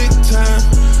 I'm big time.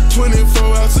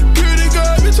 24-hour security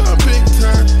guard, bitch, I'm big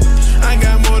time. I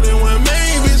got more than one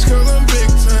main bitch, cause I'm big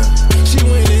time. She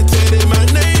went and tatted my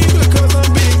name because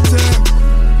I'm big time.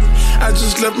 I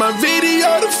just left my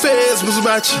video, the feds was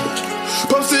watching.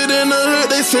 Posted in the hood,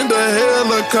 they sent a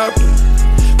helicopter.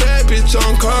 Bad bitch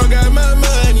on call, got my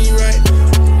money right.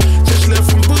 Just left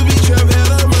from booby trap,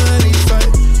 had a money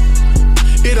fight.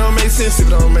 It don't make sense, it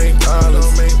don't make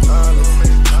dollars.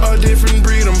 A different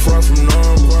breed, I'm far from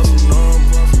normal.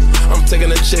 I'm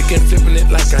taking a check and flipping it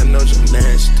like I know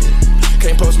gymnastics.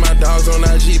 Can't post my dogs on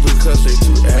IG because they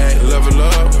too act. Level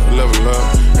up,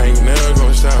 I ain't never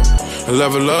gonna stop.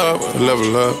 Level up.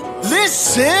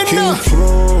 Listen King up.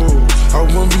 Flow, I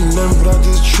won't be nothing but I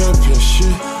just trap and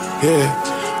shit.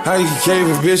 Yeah, how you gave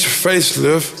a bitch a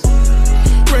facelift.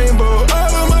 Rainbow,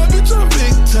 all of my bitch, I'm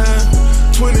big time.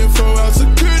 24-hour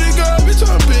security guard, bitch,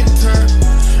 I'm big time.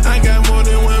 I got more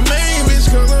than one main bitch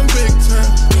cause I'm big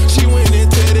time. She went and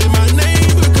tatted my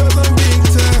name because I'm big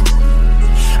time.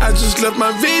 I just left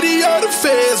my video, the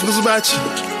feds was watching.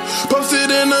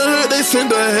 Posted in the hood, they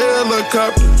sent a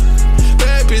helicopter.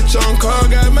 Bad bitch on call,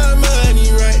 got my money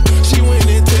right. She went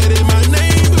and tatted my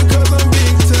name because I'm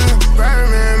big time.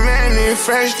 Birdman, man,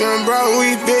 fresh done bro,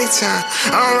 we big time.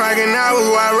 I'm rockin' out with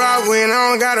what I rock with, I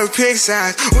don't gotta pick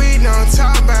sides. We don't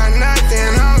talk about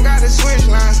nothing, I don't gotta switch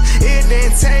lines. It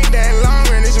didn't take that long,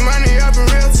 and it's money up in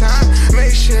real time.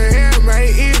 Make sure everybody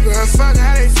equal, fuck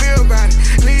how they feel about it.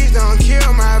 Please don't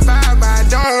kill my vibe, I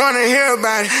don't wanna hear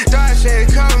about it. Dark shade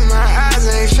cover my eyes,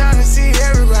 I ain't tryna see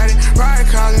everybody. Ride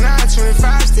call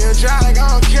 925, still dry like I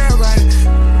don't care about it.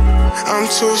 I'm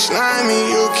too slimy,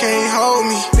 you can't hold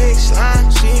me. Big slime,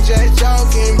 she just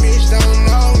joking, bitch don't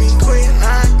know me. Quit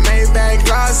line, made back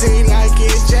glossy like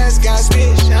it just got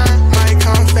spit shine. Might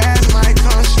come fast, might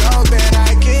come slow, bet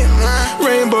I get mine.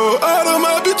 Rainbow, all of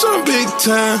my bitch, I'm big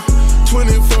time.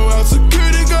 24-hour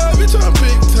security guard, bitch, I'm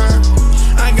big time.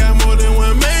 I got more than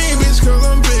one main bitch cause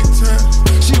I'm big time.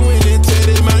 She went and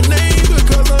tatted my name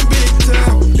because I'm big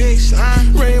time. Big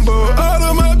slime. Rainbow, all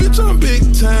of my bitch, I'm big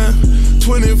time.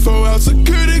 24-hour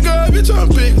security guard, bitch, I'm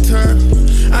big time.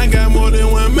 I got more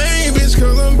than one main bitch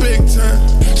cause I'm big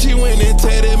time. She went and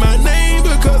tatted my name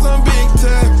because I'm big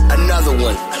time. Another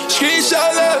one.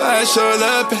 Screenshot up, I showed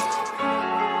up.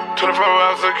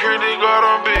 24-hour security guard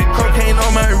on big. Cocaine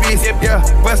on my wrist, yeah.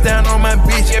 Bust down on my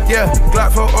bitch, yeah.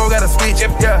 Glock 4-0 got a switch,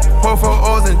 yeah.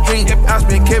 4-4-0s and drink. I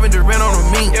spend Kevin Durant on a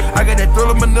mink. I got that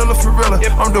thriller Manila for real.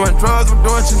 I'm doing drugs, I'm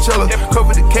doing chinchilla.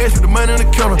 Cover the cash with the money in the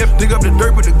killer. Dig up the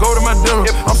dirt with the gold in my dinner.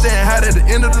 I'm staying hot at the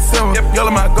end of the summer. Yellow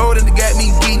my gold and it got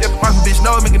me geek. My bitch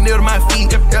knows make a nail to my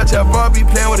feet. Yeah, tell Barbie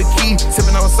playing with a key.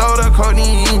 Sipping on soda,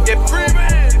 codeine.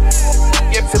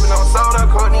 Yep, sippin' on soda,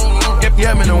 codeine. Yep,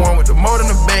 yeah, I'm in the one with the motor in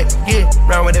the back. Yeah,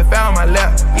 round with that foul on my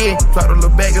lap. Yeah, drop the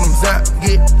little bag in them zap.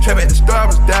 Yeah, trap at the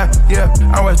Starbucks die. Yeah,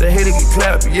 I watched the hater get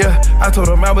clapped. Yeah, I told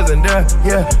them I wasn't there.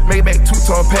 Yeah, make it back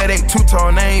two-tone, Paddock,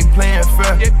 two-tone. I ain't playing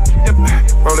fair. Yep,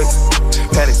 Rolex,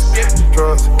 Paddocks,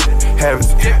 drugs,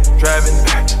 habits, driving,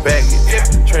 baggage,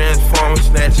 transformer,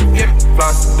 snatching,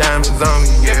 floss diamonds on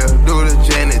me. Yeah, do the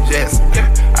Janet Jackson.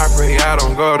 I pray I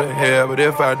don't go go to hell, but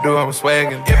if I do, I'm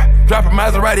swagging. Drop a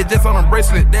Maserati just on a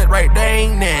bracelet, that right, there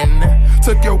ain't nothing.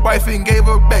 Took your wife and gave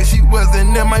her back, she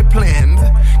wasn't in my plans.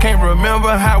 Can't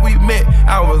remember how we met,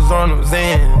 I was on those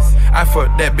ends. I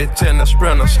fucked that bitch in the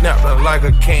sprinter, snapped her like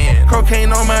a can.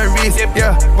 Cocaine on my wrist,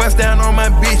 yeah, bust down on my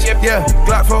bitch, yeah.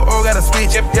 Glock 4-0 got a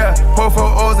switch, yeah. Pour 4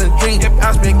 O's and drink,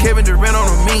 I spent Kevin Durant on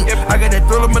the meat. I got that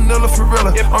thriller, Manila,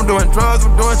 Ferrilla. I'm doing drugs,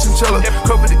 I'm doing chinchilla.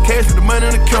 Cover the cash with the money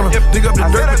in the killer. Dig up the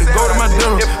dirt with the gold in my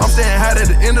dinner. I'm staying hot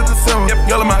at the end of the summer.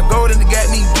 Yellow my gold and it got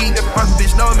me beat. I'm some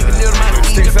bitch, know me, can live my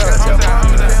feet. Sticks up,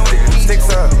 sticks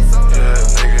up,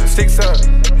 sticks up,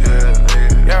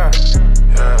 yeah, yeah,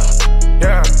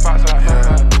 yeah.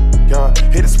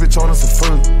 Hit the switch on us a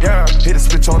foot, yeah. Hit the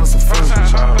switch on us a foot.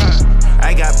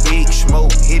 I got big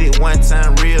smoke, hit it one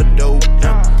time, real dope.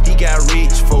 He got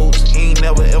rich folks, he ain't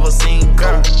never ever seen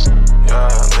coke. Yeah,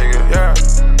 nigga, yeah,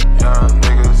 yeah,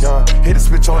 niggas. Yeah, hit the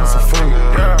switch on us a foot,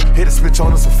 yeah. Hit the switch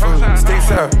on us a foot.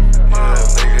 Sticks up, yeah,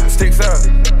 nigga. Sticks up,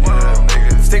 yeah,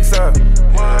 nigga. Sticks up, yeah,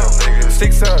 nigga.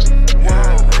 Sticks up,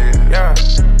 yeah, nigga. yeah,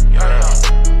 yeah,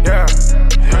 yeah.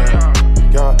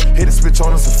 Yeah, hit the switch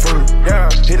on us a foot. Yeah,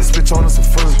 hit the switch on us a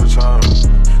foot.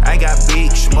 I got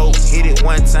big smoke, hit it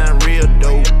one time, real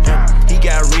dope. He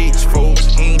got rich folks,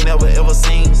 he ain't never ever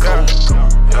seen coke.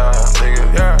 Yeah,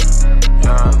 nigga. Yeah,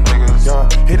 yeah, niggas.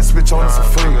 Yeah, hit the switch on us a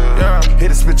foot. Yeah, hit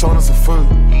the switch on us a foot.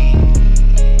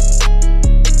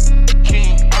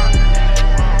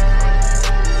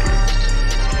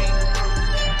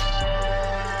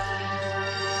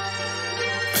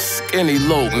 Skinny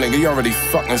Loke, nigga, you already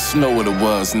fucking know what it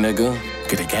was, nigga.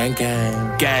 Get a gang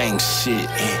gang. Gang shit,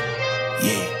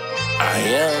 yeah, I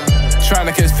am.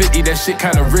 Tryna catch 50, that shit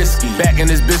kinda risky. Back in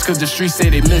this bitch cause the streets say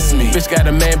they miss me. Bitch got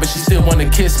a man but she still wanna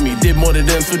kiss me. Did more than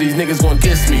them so these niggas gon'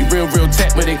 kiss me. Real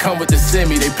tech but they come with the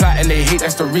semi. They plot and they hate,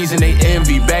 that's the reason they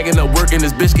envy. Bagging up work and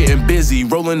this bitch getting busy.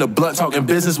 Rolling the blunt, talking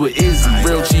business with Izzy.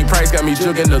 Real cheap price got me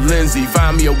jugging the Lindsay.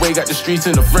 Find me a way, got the streets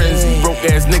in a frenzy. Broke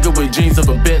ass nigga with jeans of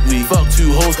a Bentley. Fuck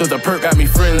 2 hoes cause the perk got me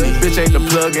friendly. Bitch ain't the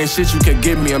plug, ain't shit you can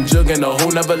give me. I'm jugging a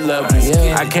whole nother level.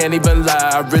 I can't even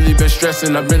lie, I really been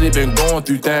stressing. I really been going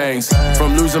through things.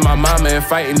 From losing my mama and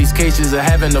fighting these cases of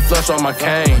having to flush on my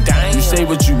cane. You say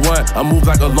what you want, I move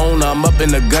like a loner. I'm up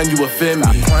in the gun, you offend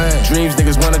me. Dreams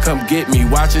niggas wanna come get me.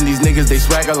 Watching these niggas, they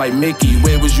swagger like Mickey.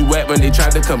 Where was you at when they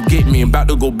tried to come get me? I'm about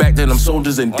to go back to them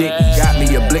soldiers and dickies. Got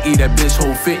me a blicky, that bitch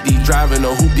hold 50. Driving a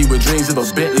hoopty with dreams of a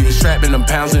Bentley. Strapping them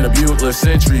pounds in a Buick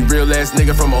Century. Real ass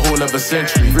nigga from a whole nother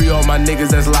century. Free all my niggas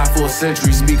that's live for a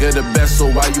century. Speak of the best, so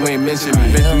why you ain't mention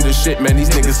me? Been through the shit, man, these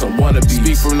niggas some wannabes.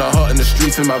 Speak from the heart and the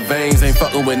streets in my veins. Ain't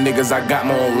fucking with niggas, I got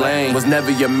my own lane. Was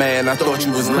never your man, I thought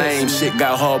you was lame. Shit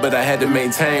got hard, but I had to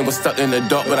maintain. Was stuck in the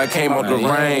dark, but I came out the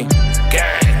rain.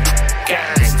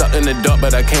 Gang. Stuck in the dark,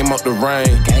 but I came out the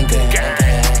rain.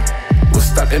 Gang. Was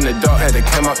stuck in the dark, had to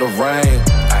come out the rain.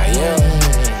 I am.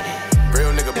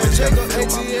 Real nigga, bitch,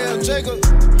 ATL, Jacob.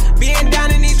 Being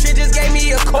down in these trenches gave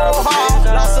me a cold heart.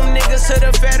 Lost some niggas to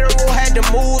the federal, had to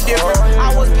move different.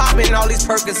 I was popping all these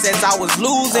Percocets, I was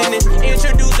losing it.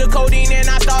 Introduced the codeine and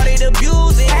I started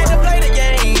abusing. Had to play the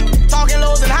game, talking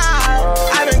lows and highs.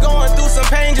 I've been going through some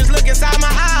pain, just look inside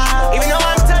my eyes. Even though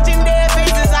I'm touching dead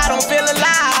faces, I don't feel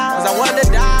alive. Cause I wanted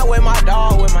to die with my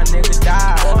dog, when my niggas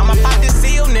died. I'ma pop this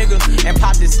seal, nigga, and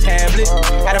pop this tablet.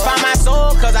 Had to find my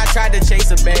soul, cause I tried to chase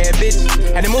a bad bitch.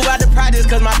 Had to move out the projects,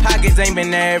 cause my pockets ain't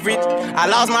been average. I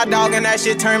lost my dog and that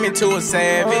shit turned me to a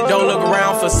savage. Don't look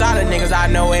around for solid niggas, I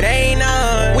know it ain't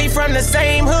none. We from the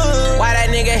same hood, why that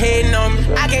nigga hating on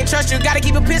me? I can't trust you, gotta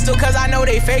keep a pistol, cause I know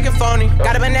they faking phony.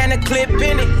 Got a banana clip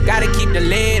in it, gotta keep the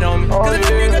lid on me. Cause if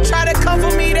a nigga try to come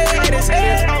for me, they hit his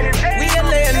head on me.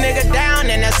 We'll lay a nigga down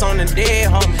and that's on the dead,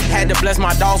 homie. Had to bless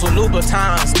my dogs with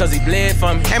Louboutins, cause he bled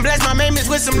for me. And bless my main bitch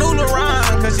with some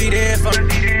Lularon, cause she there for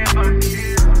me.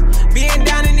 Being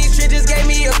down in these trenches gave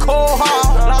me a cold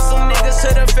heart. Lost some niggas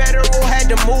to the federal,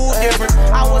 had to move different.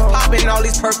 I was popping all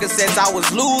these Percocets, I was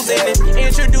losing it.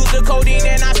 Introduced the codeine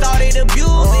and I started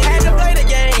abusing. Had to play the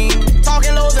game,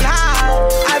 talking lows and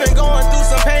highs. I've been going through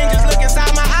some pain, just look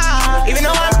inside my eyes. Even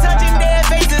though I'm touching dead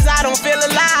faces, I don't feel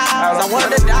alive. Cause I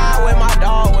wanted to die with my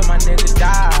dog, when my niggas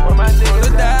die. Wanna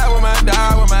die with my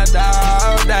dog, when my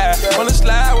dog die. Wanna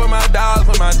slide with my dogs,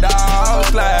 when my dog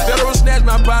slide. Federal snatch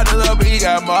my partner up, but he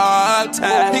got more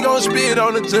time. He gon' spit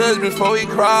on the judge before he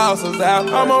crosses out.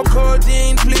 I'm on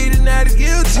codeine, pleading not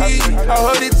guilty. I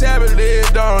heard it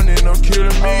tablet down and I'm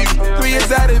killing me. 3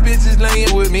 exotic bitches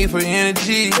laying with me for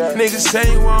energy. Niggas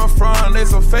say where I'm from, they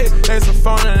so fake, they so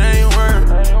phone and they ain't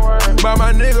worth. By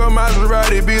my nigga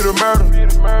Maserati be the murder.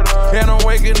 And I'm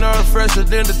waking up fresher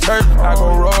than the turf. I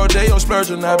go raw day on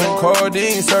splurging, I've been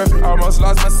codeine surfing. Almost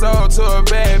lost my soul to a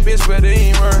bad bitch, but it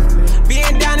ain't worth it.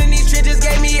 Being down in these trenches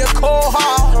gave me a cold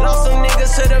heart. Lost some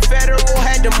niggas to the federal,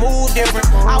 had to move different.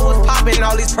 I was popping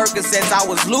all these Percocets, I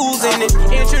was losing it.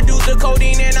 Introduced the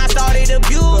codeine and I started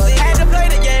abusing. Had to play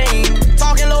the game,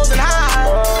 talking lows and highs.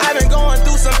 I've been going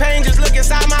through some pain, just look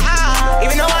inside my eyes.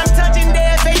 Even though I'm touching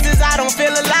dead faces, I don't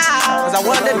feel alive. Cause I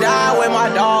wanted to die with my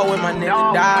dog, when my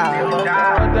nigga died.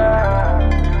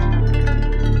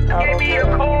 Gave me a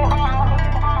cold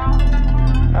heart.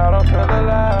 I don't feel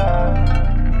alive.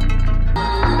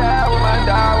 Die with my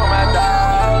dog, with my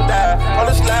dog, die. On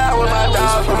the slide with my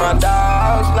dog, with my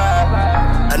dog slide.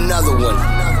 Another one.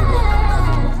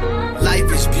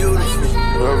 Life is beautiful.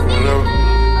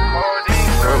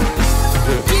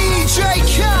 DJ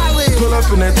Khaled. Pull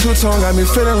up in that two-tone, got me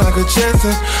feeling like a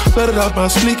Jetson. Flooded up my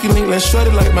sneaky link, let's shred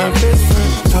it like my best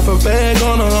friend. Pop a bag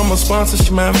on her, I'm a sponsor,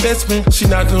 she my investment. She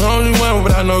not the only one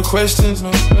without no questions,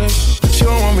 no questions. She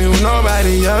don't want me with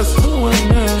nobody else.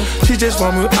 She just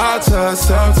want me all to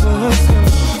herself.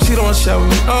 She don't share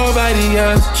with nobody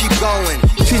else. Keep going.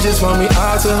 She just want me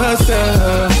all to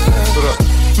herself.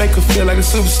 Make her feel like a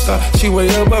superstar, she way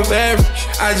above average.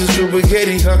 I just do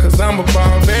spaghetti her cause I'm a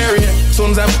barbarian.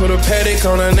 Soon as I put a paddock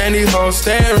on her, nanny hoe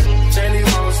staring.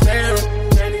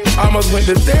 Almost went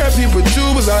to therapy, but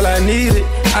you was all I needed.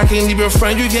 I can't even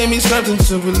front, you gave me something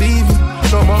to believe in.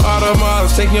 No more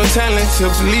automobiles, taking your talent to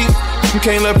believe. You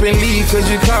came up and leave cause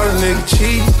you call a nigga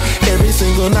cheap. Every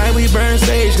single night we burn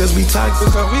stage cause we toxic.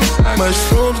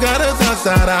 Mushrooms got us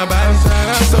outside our bodies.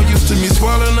 She's so used to me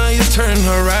swallowing her, it's turning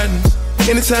her rotten.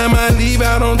 Anytime I leave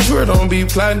out on tour, don't be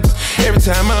plotting. Every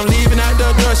time I'm leaving out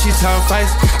the door, she talk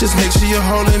fights. Just make sure you're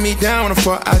holding me down when I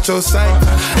fall out your sight.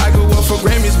 I go up for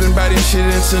Grammys, been by this shit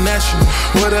international.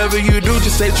 Whatever you do,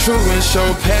 just stay true and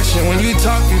show passion. When you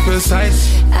talk, be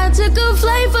precise. I took a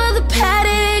flight for the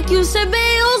paddock. You said,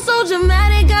 babe, you're so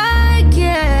dramatic, I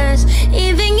guess.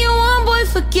 Anything you want, boy,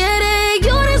 forget it.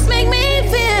 You just make me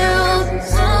feel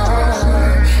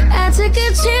I took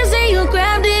a chance and you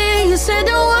grabbed it. You said,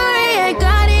 don't worry, I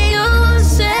got it, you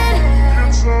said.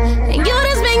 And you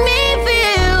just make me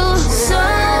feel so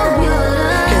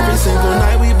good. Every single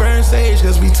night we burn sage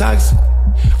cause we toxic.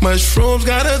 Mushrooms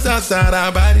got us outside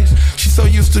our bodies. She's so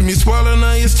used to me swallowing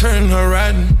her, it's turning her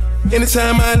rotten.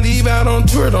 Anytime I leave out on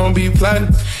tour, don't be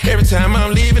plotting. Every time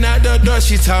I'm leaving out the door,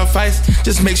 she talk fights.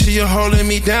 Just make sure you're holding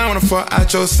me down when I fall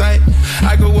out your sight.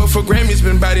 I go up for Grammys,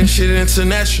 been by this shit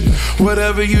international.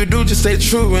 Whatever you do, just stay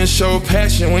true and show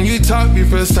passion. When you talk, be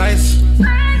precise.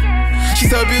 She's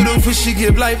so beautiful, she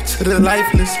give life to the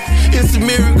lifeless. It's a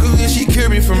miracle, and she cure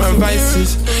me from my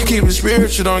vices. Keep it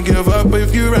spiritual, don't give up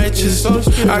if you righteous.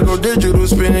 I go digital,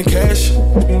 spending cash.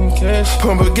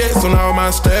 Put baguettes on all my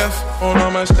staff.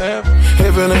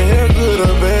 Heaven and hell, good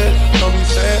or bad, don't be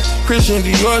sad. Christian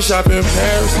Dior, shop in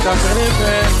Paris.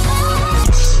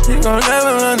 You gon'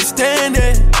 never understand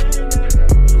it.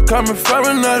 Coming from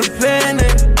another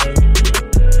planet.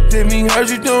 Did me hurt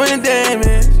you doing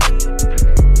damage.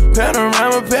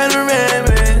 Panorama.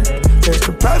 There's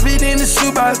the profit in the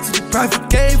shoebox, till the profit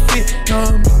can't fit no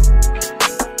more.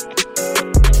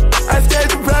 I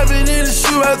stacked the profit in the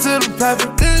shoebox till the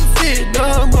profit couldn't fit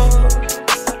no more.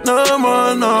 No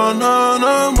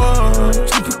more.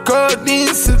 Keep it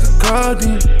codeine, sip the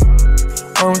codeine.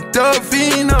 I'm a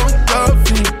Duffy.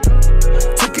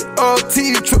 Took it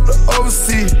OT, trip to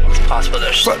overseas.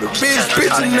 Fuck the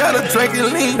bitch, and now they drinking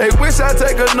lean. They wish I'd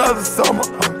take another summer.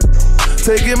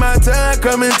 Taking my time,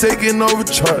 coming, taking over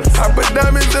charts. I put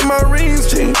diamonds in my rings,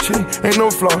 ching, ain't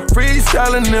no flaw.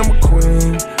 Freestyling in my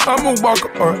queen, I'm a walker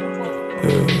art.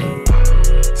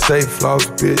 Yeah. Stay floss,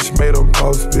 bitch, made a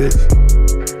boss, bitch.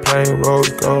 Plain rose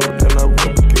gold, then I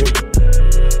won't forget.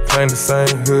 Plain the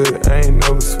same hood, I ain't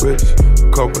never switch. A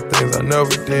couple things I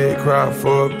never did, cry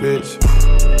for a bitch.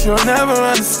 You'll never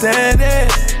understand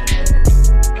it.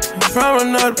 I'm from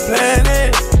another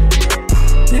planet.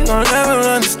 You gon' never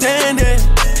understand it.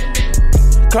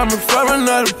 Coming from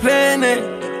another planet.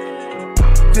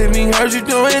 Did me hurt you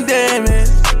doing damage.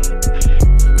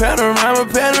 Panorama.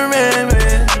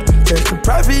 There's the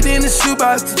profit in the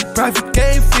shoebox, till the profit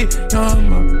can't fit no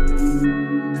more.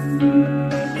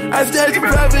 I stacked the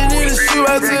profit in the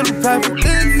shoebox till the profit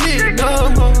couldn't fit no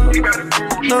more.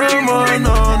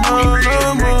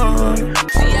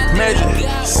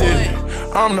 Magic City,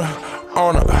 I'm the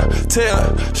owner.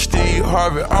 Tell Steve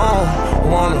Harvey I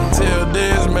don't wanna. Tell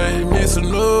this made me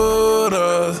some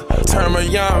noodles. Turn my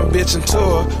young bitch into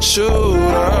a shooter.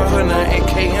 Put an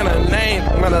AK in her name.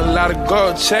 Got a lot of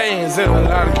gold chains and a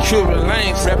lot of Cuban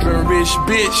links. Rapping rich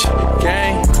bitch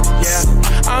gang. Yeah,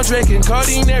 I'm drinking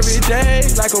codeine every day,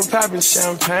 like I'm popping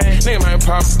champagne. Nigga might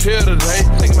pop a pill today,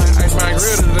 nigga might ice my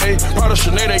grill today. Part of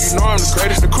Sinead, you know I'm the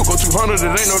greatest. The Coupe 200,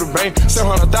 it ain't no debate.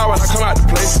 700,000 when I come out the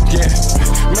place. Yeah,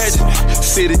 Magic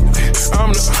City,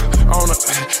 I'm the owner.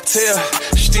 Tell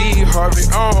Steve Harvey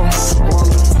on.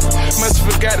 Must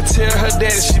forgot to tell her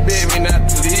daddy she begged me not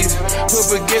to leave.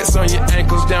 Put baguettes on your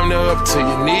ankles, down there up to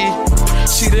your knee.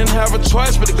 She didn't have a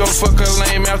choice but to go fuck her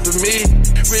lame after me.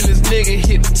 Realest nigga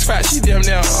hit the spot, she damn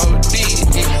near OD.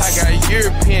 I got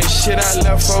European shit I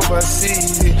left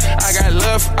overseas. I got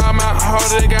love for all my hoes,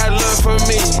 they got love for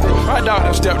me. My dog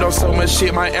done stepped on so much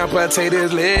shit, might amputate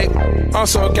his leg. I'm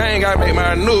so gang, I make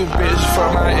my new bitch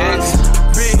for my ex.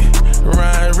 Big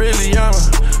Ryan, really I'm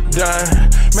done.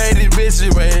 Made these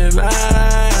bitches wait in line.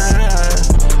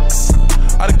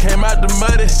 I done came out the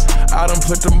muddy. I done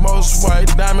put the most white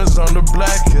diamonds on the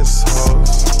blackest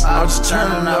hoes. I'm just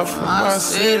turning up for my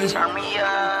city.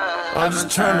 I'm just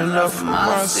turning up for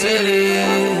my city.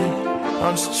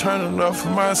 I'm just turning up for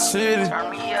my city.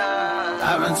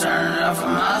 I've been turning up for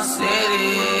my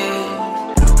city.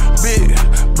 Big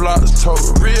blocks,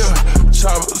 total real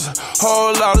choppers.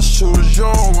 Whole lot of shooters, you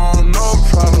don't want no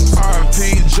problems.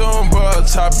 R.P. Jumbo,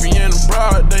 top me in the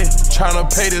broad day. Tryna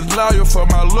pay this lawyer for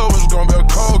my lowest, gonna be a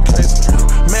cold case.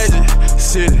 Magic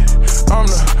City, I'm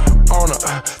the owner.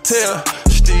 Tell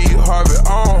Steve Harvey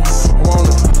on.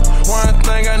 One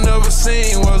thing I never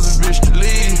seen was a bitch to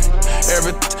leave.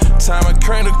 Every time I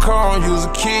crank the car, I use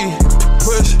a key.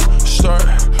 Push, start,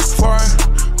 fire,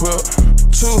 whip,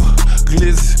 2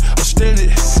 glizzy,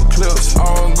 extended clips.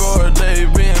 On guard, they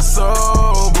been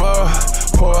sober.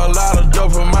 Pour a lot of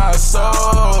dope in my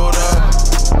soda.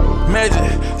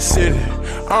 Magic City,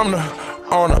 I'm the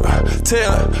owner.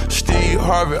 Tell Steve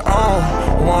Harvey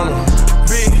on. Wanna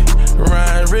be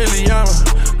Ryan, really I'm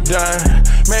done.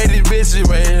 Made these bitches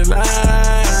wait in line.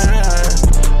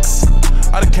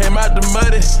 I done came out the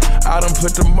muddy. I done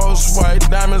put the most white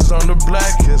diamonds on the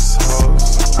blackest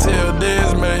hoes. Till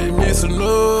this made me some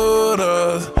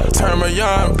noodles. Turn my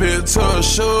young bitch to a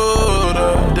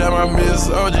shooter. Damn, I miss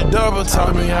OG Double.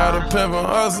 Taught me how to pimp and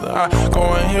hustle. I go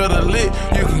and hear the lick.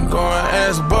 You can go and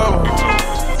ask Bubba.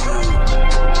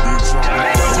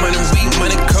 Money, weed,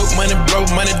 money, coke, money, blow,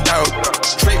 money, dog.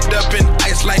 Draped up in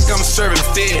ice like I'm serving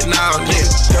fed now,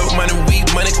 nigga. Dope money, weed,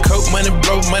 money, coke, money,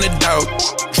 blow, money, dog.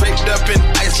 Draped up in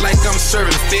ice like I'm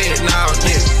serving fed now,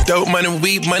 nigga. Dope money,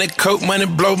 weed, money, coke, money,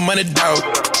 blow, money, dog.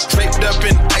 Draped up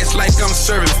in ice like I'm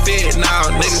serving fed now,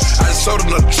 nigga. I just sold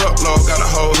another truckload, got a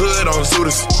whole hood on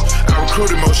Zooters. I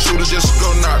recruited more shooters just to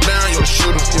go knock down your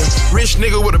shooters. Yeah. Rich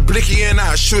nigga with a blicky and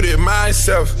I shoot it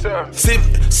myself.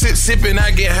 Sippin',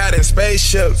 I get hot in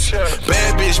spaceships.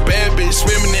 Bad bitch,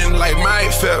 swimming in like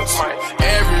Mike Phelps.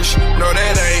 Average, no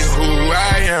that ain't who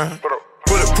I am.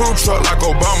 Bulletproof truck like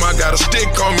Obama, I got a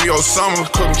stick on me all summer.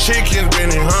 Cooking chickens,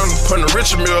 Benny Hunter, putting a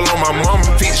Richard Mill on my mama.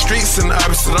 Feet streets in the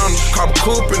opposite under. Cop a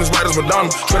coupe in as white as Madonna.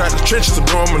 Straight out the trenches and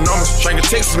blowing my numbers. Drinking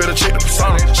Texas, better check the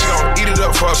persona. She gon' eat it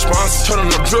up for a sponsor. Turn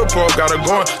on the drip up, got her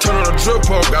going. Turn on the drip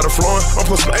up, got her flowing. I'm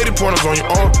put some 80 pointers on your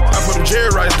arm. I put them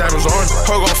Jerry Rice diamonds on.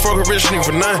 Ho gon' fuck a rich nigga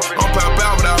for nothing. I'm pop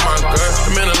out without my gun.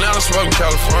 I'm in Atlanta smoking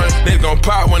California. Niggas gon'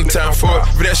 pop one time for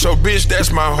it. If that's your bitch,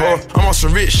 that's my whore. I'm on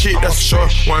some rich shit, that's for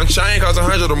sure. One chain cost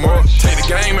 100 or more. Take the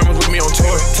gang members with me on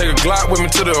tour. Take a Glock with me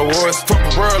to the awards. Fuck the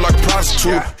world like a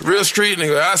prostitute. Real street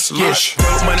nigga, I salute.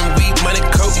 Dope money, weed, money,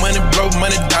 coke, money, blow,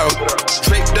 money, dog.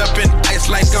 Draped up in ice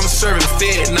like I'm serving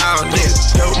fed now, nigga.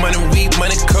 Dope money, weed,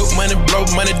 money, coke, money, blow,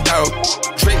 money, dog.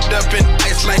 Draped up in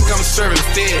ice like I'm serving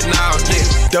fed now,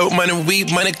 nigga. Dope money, weed,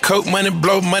 money, coke, money,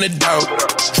 blow, money, dog.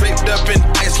 Draped up in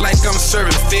ice like I'm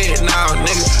serving fed now,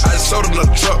 nigga. I just sold another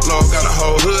truckload, got a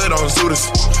whole hood on Zooters.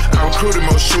 I recruited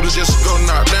more shooters just to go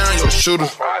knock down your shooter.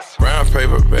 Brown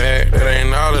paper bag, that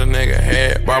ain't all a nigga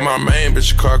had. Bought my main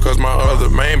bitch a car cause my other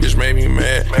main bitch made me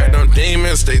mad. Got them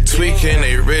demons, they tweaking,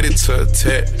 they ready to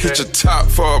attack. Hit your top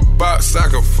for a box, I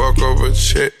can fuck over a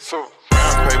chick.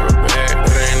 Brown paper bag,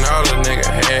 that ain't all a nigga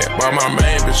had. Bought my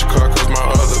main bitch a car cause my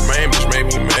other main bitch made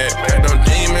me mad. Got them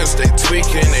demons, they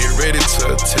tweaking, they ready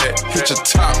to attack. Hit your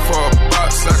top for a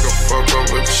box, I can fuck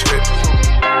over a chick.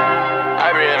 I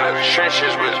be in the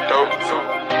trenches with dope too.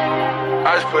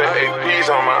 I just put APs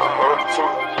on my hook too.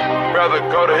 Rather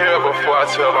go to hell before I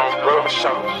tell on bro.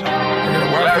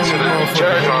 Back to the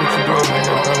church on the road.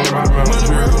 Money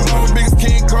real long, biggest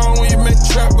King Kong when you make the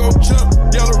trap go jump.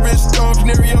 Yellow rich stone,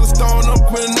 canary yellow stone, I'm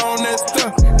putting on that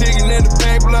stuff. Digging in the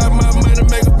bank, block my money,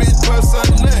 make a bitch bust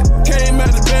on that. Came out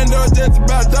the band up just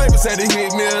about diapers, had to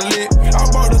hit me a lick. I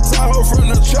bought a Tahoe from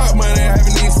the trap money, I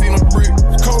haven't even seen a brick.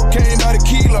 Cocaine by the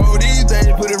kilo, these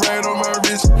days put it right on my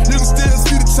wrist. You can still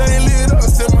see the chain lit up,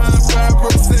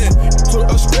 75%. Took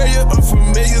a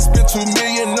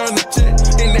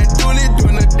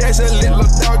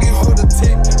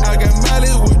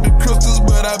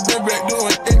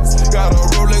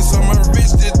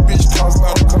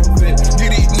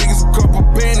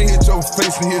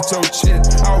face and hit your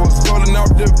chest. I was rolling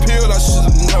off the pill, I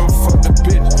should've never fucked the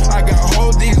bitch. I got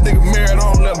hold these niggas married, I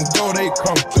don't let them go, they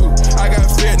come through. I got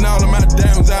fed all of my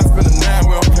diamonds, I spent a 9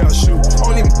 with a pair of shoes.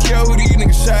 Don't even care who these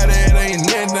niggas shot at, ain't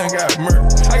nothing got murdered.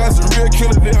 I got some real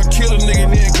killers, they'll kill a nigga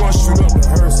and then gon' shoot up the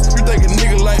hearse. You think a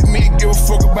nigga like me give a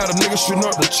fuck about a nigga shooting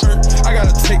up the church? I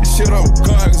gotta take the shit up with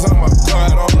God, cause I'm a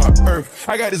God on the earth.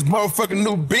 I got this motherfucking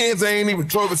new Bandz, I ain't even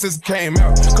drove it since it came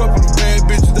out. Couple of bad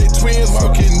bitches, they twins,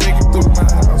 walking nigga through my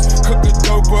house. Cook a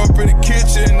dope up in the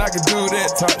kitchen, I can do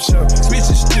that top shelf.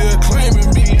 Bitches still claiming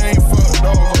me, ain't fucked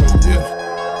over, yeah.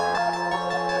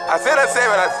 I said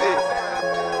what I said.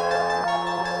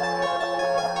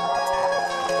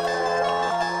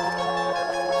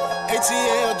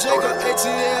 ATL Jacob,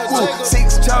 ATL Jacob.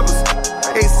 6 choppers,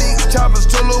 6 choppers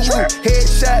to Lil Woo.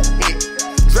 Headshot,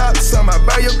 drop some, I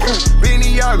buy your crew.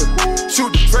 Beanie Yaga,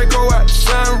 shoot the Draco out the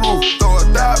sunroof. Throw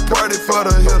a dot party for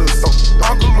the hitters.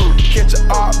 Uncle Lou, catch a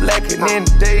op lacking in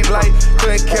the daylight.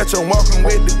 Couldn't catch her walking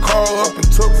with the car up and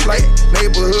took flight.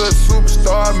 Neighborhood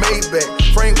superstar, Maybach,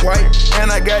 Frank White.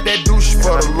 And I got that douche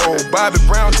for the low. Bobby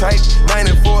Brown type,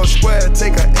 94 a square,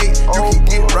 take a 8, you can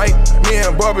get right. Me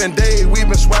and Bubba and Dave, we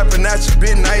been swiping out your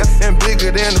midnight. And bigger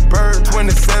than the bird,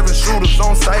 27 shooters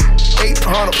on sight.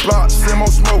 800 blocks, limo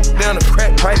smoke down the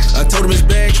crack pipe. I told them it's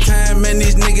bags time, man,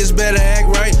 these niggas better act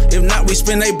right. If not, we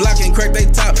spin they block and crack they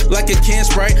top like a can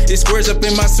Sprite. It squares up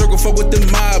in my circle, fuck with the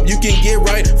mob, you can get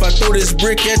right. If I throw this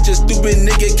brick at your stupid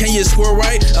nigga, can you score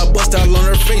right? I bust out on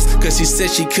her face, cause she said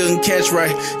she couldn't catch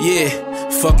right. Yeah,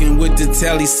 fucking with the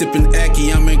tally, sipping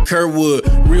Aki, I'm in Kerwood.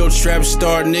 Real trap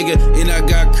star nigga, and I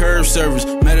got curb service.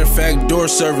 Matter of fact, door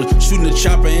service, shooting the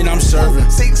chopper and I'm serving.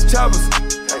 6 choppers,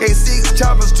 6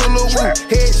 choppers to Lil Woo.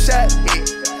 Headshot,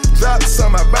 drop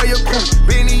some, I buy your crew.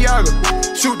 Beanie Yaga,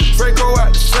 shoot the Draco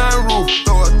out the sunroof.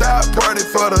 Throw a dot party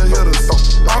for the hitters.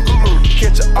 Uncle Lou,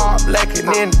 catch a op lacking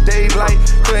in the daylight.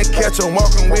 Couldn't catch her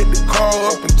walking with the car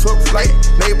up and took flight.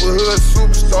 Neighborhood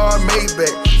superstar,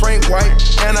 Maybach, Frank White.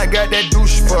 And I got that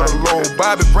douche for the low.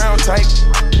 Bobby Brown type.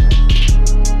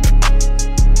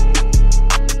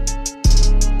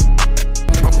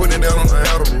 I'm putting it down on the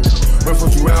Adderall. Went for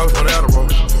 2 hours on Adderall.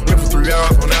 Went for 3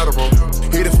 hours on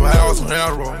Adderall. Hit it for hours on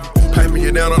Adderall. Piping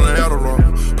you down on the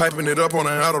Adderall. Piping it up on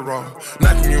the Adderall.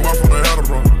 Knocking you off on the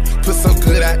Adderall. Put so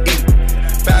good I eat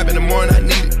it. 5 in the morning I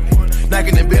need it.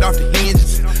 Knocking the bed off the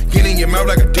hinges. Getting in your mouth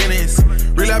like a dentist.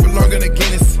 Real I belong in the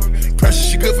Guinness. Pressure,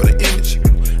 she good for the image.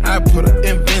 I put her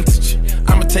in vintage.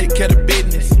 I'ma take care of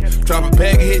business. Drop a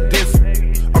bag and hit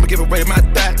different. I'ma give away my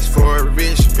thoughts for a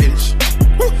rich bitch.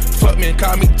 Woo. Fuck me and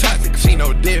call me toxic, she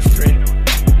no different.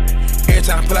 Every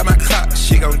time I pull out my clock,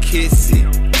 she gon' kiss it.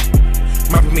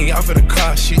 Mopping me off of the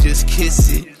car, she just kiss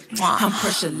it. I'm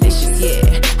pressurelicious,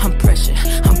 yeah. I'm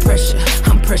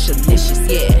pressurelicious,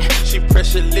 yeah. She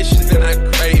pressurelicious and I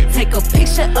crave it. Take a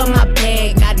picture of my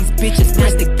bag, now these bitches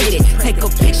press to get it. Take a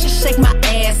picture, shake my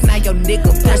ass, now your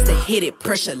nigga press to hit it.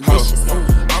 Pressurelicious.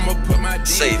 I'ma put my D.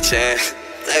 Say, Chad,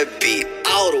 that beat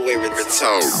all the way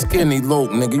retarded. Skinny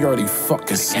lope, nigga, you already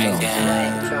fucking smell.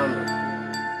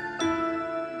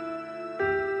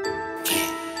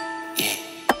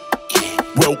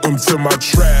 Welcome to my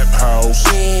trap house.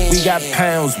 We got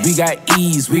pounds, we got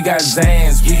E's, we got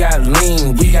Zans, we got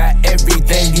lean, we got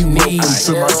everything you need. Welcome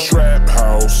to my trap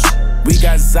house. We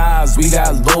got Z's, we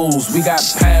got lows, we got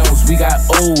pounds, we got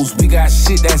O's, we got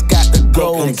shit that's got to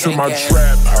go. Welcome to my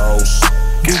trap house.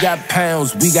 We got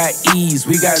pounds, we got E's,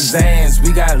 we got Zans,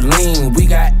 we got lean, we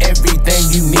got everything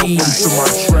you need. Welcome to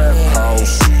my trap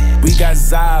house. We got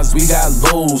Z's, we got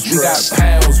lows, we got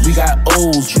pounds, we got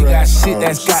O's, we got shit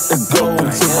that's got to go.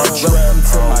 Welcome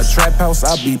to my trap house,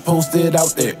 I be posted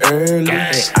out there early.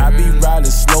 And I be riding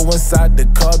slow inside the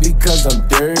car because I'm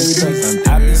dirty.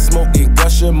 I be smoking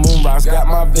Gusher Moon rocks, got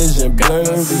my vision blurry.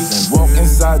 Walk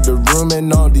inside the room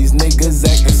and all these niggas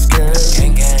acting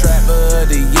scary. Trapper of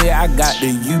the year, I got the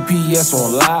UPS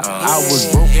on lock. I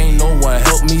was broke, ain't no one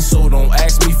help me, so don't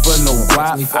ask me for no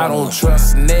guap. I don't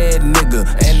trust Ned nigga,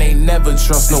 and they never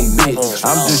trust no bitch.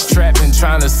 I'm just trapping,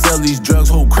 trying to sell these drugs,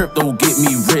 whole crypto get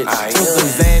me rich. Took the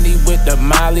Zanny with the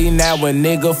Molly, now a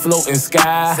nigga floating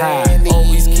sky high.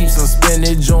 Always keep some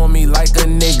spinach on me like a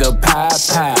nigga pie.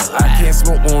 I can't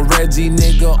smoke on Reggie,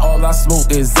 nigga, all I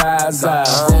smoke is Zaza.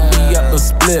 Roll me up a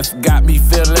spliff, got me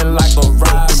feeling like a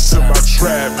rock. To my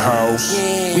trap house.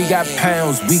 We got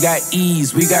pounds, we got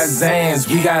E's, we got Zans,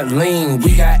 we got lean,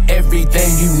 we got everything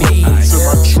you need. To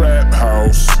my trap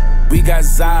house. We got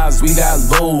Z's, we got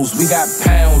lows, we got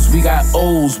pounds, we got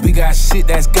O's, we got shit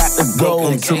that's got to go.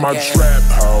 Welcome to my trap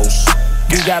house.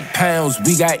 We got pounds,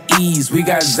 we got E's, we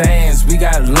got Zans, we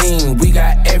got lean, we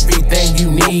got everything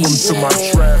you need. Welcome to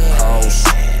my trap house.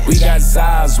 We got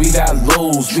Zaz, we got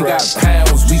lows, we got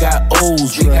pounds, we got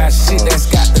O's, we got shit that's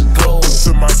got to go.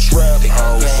 To my trap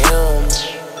house.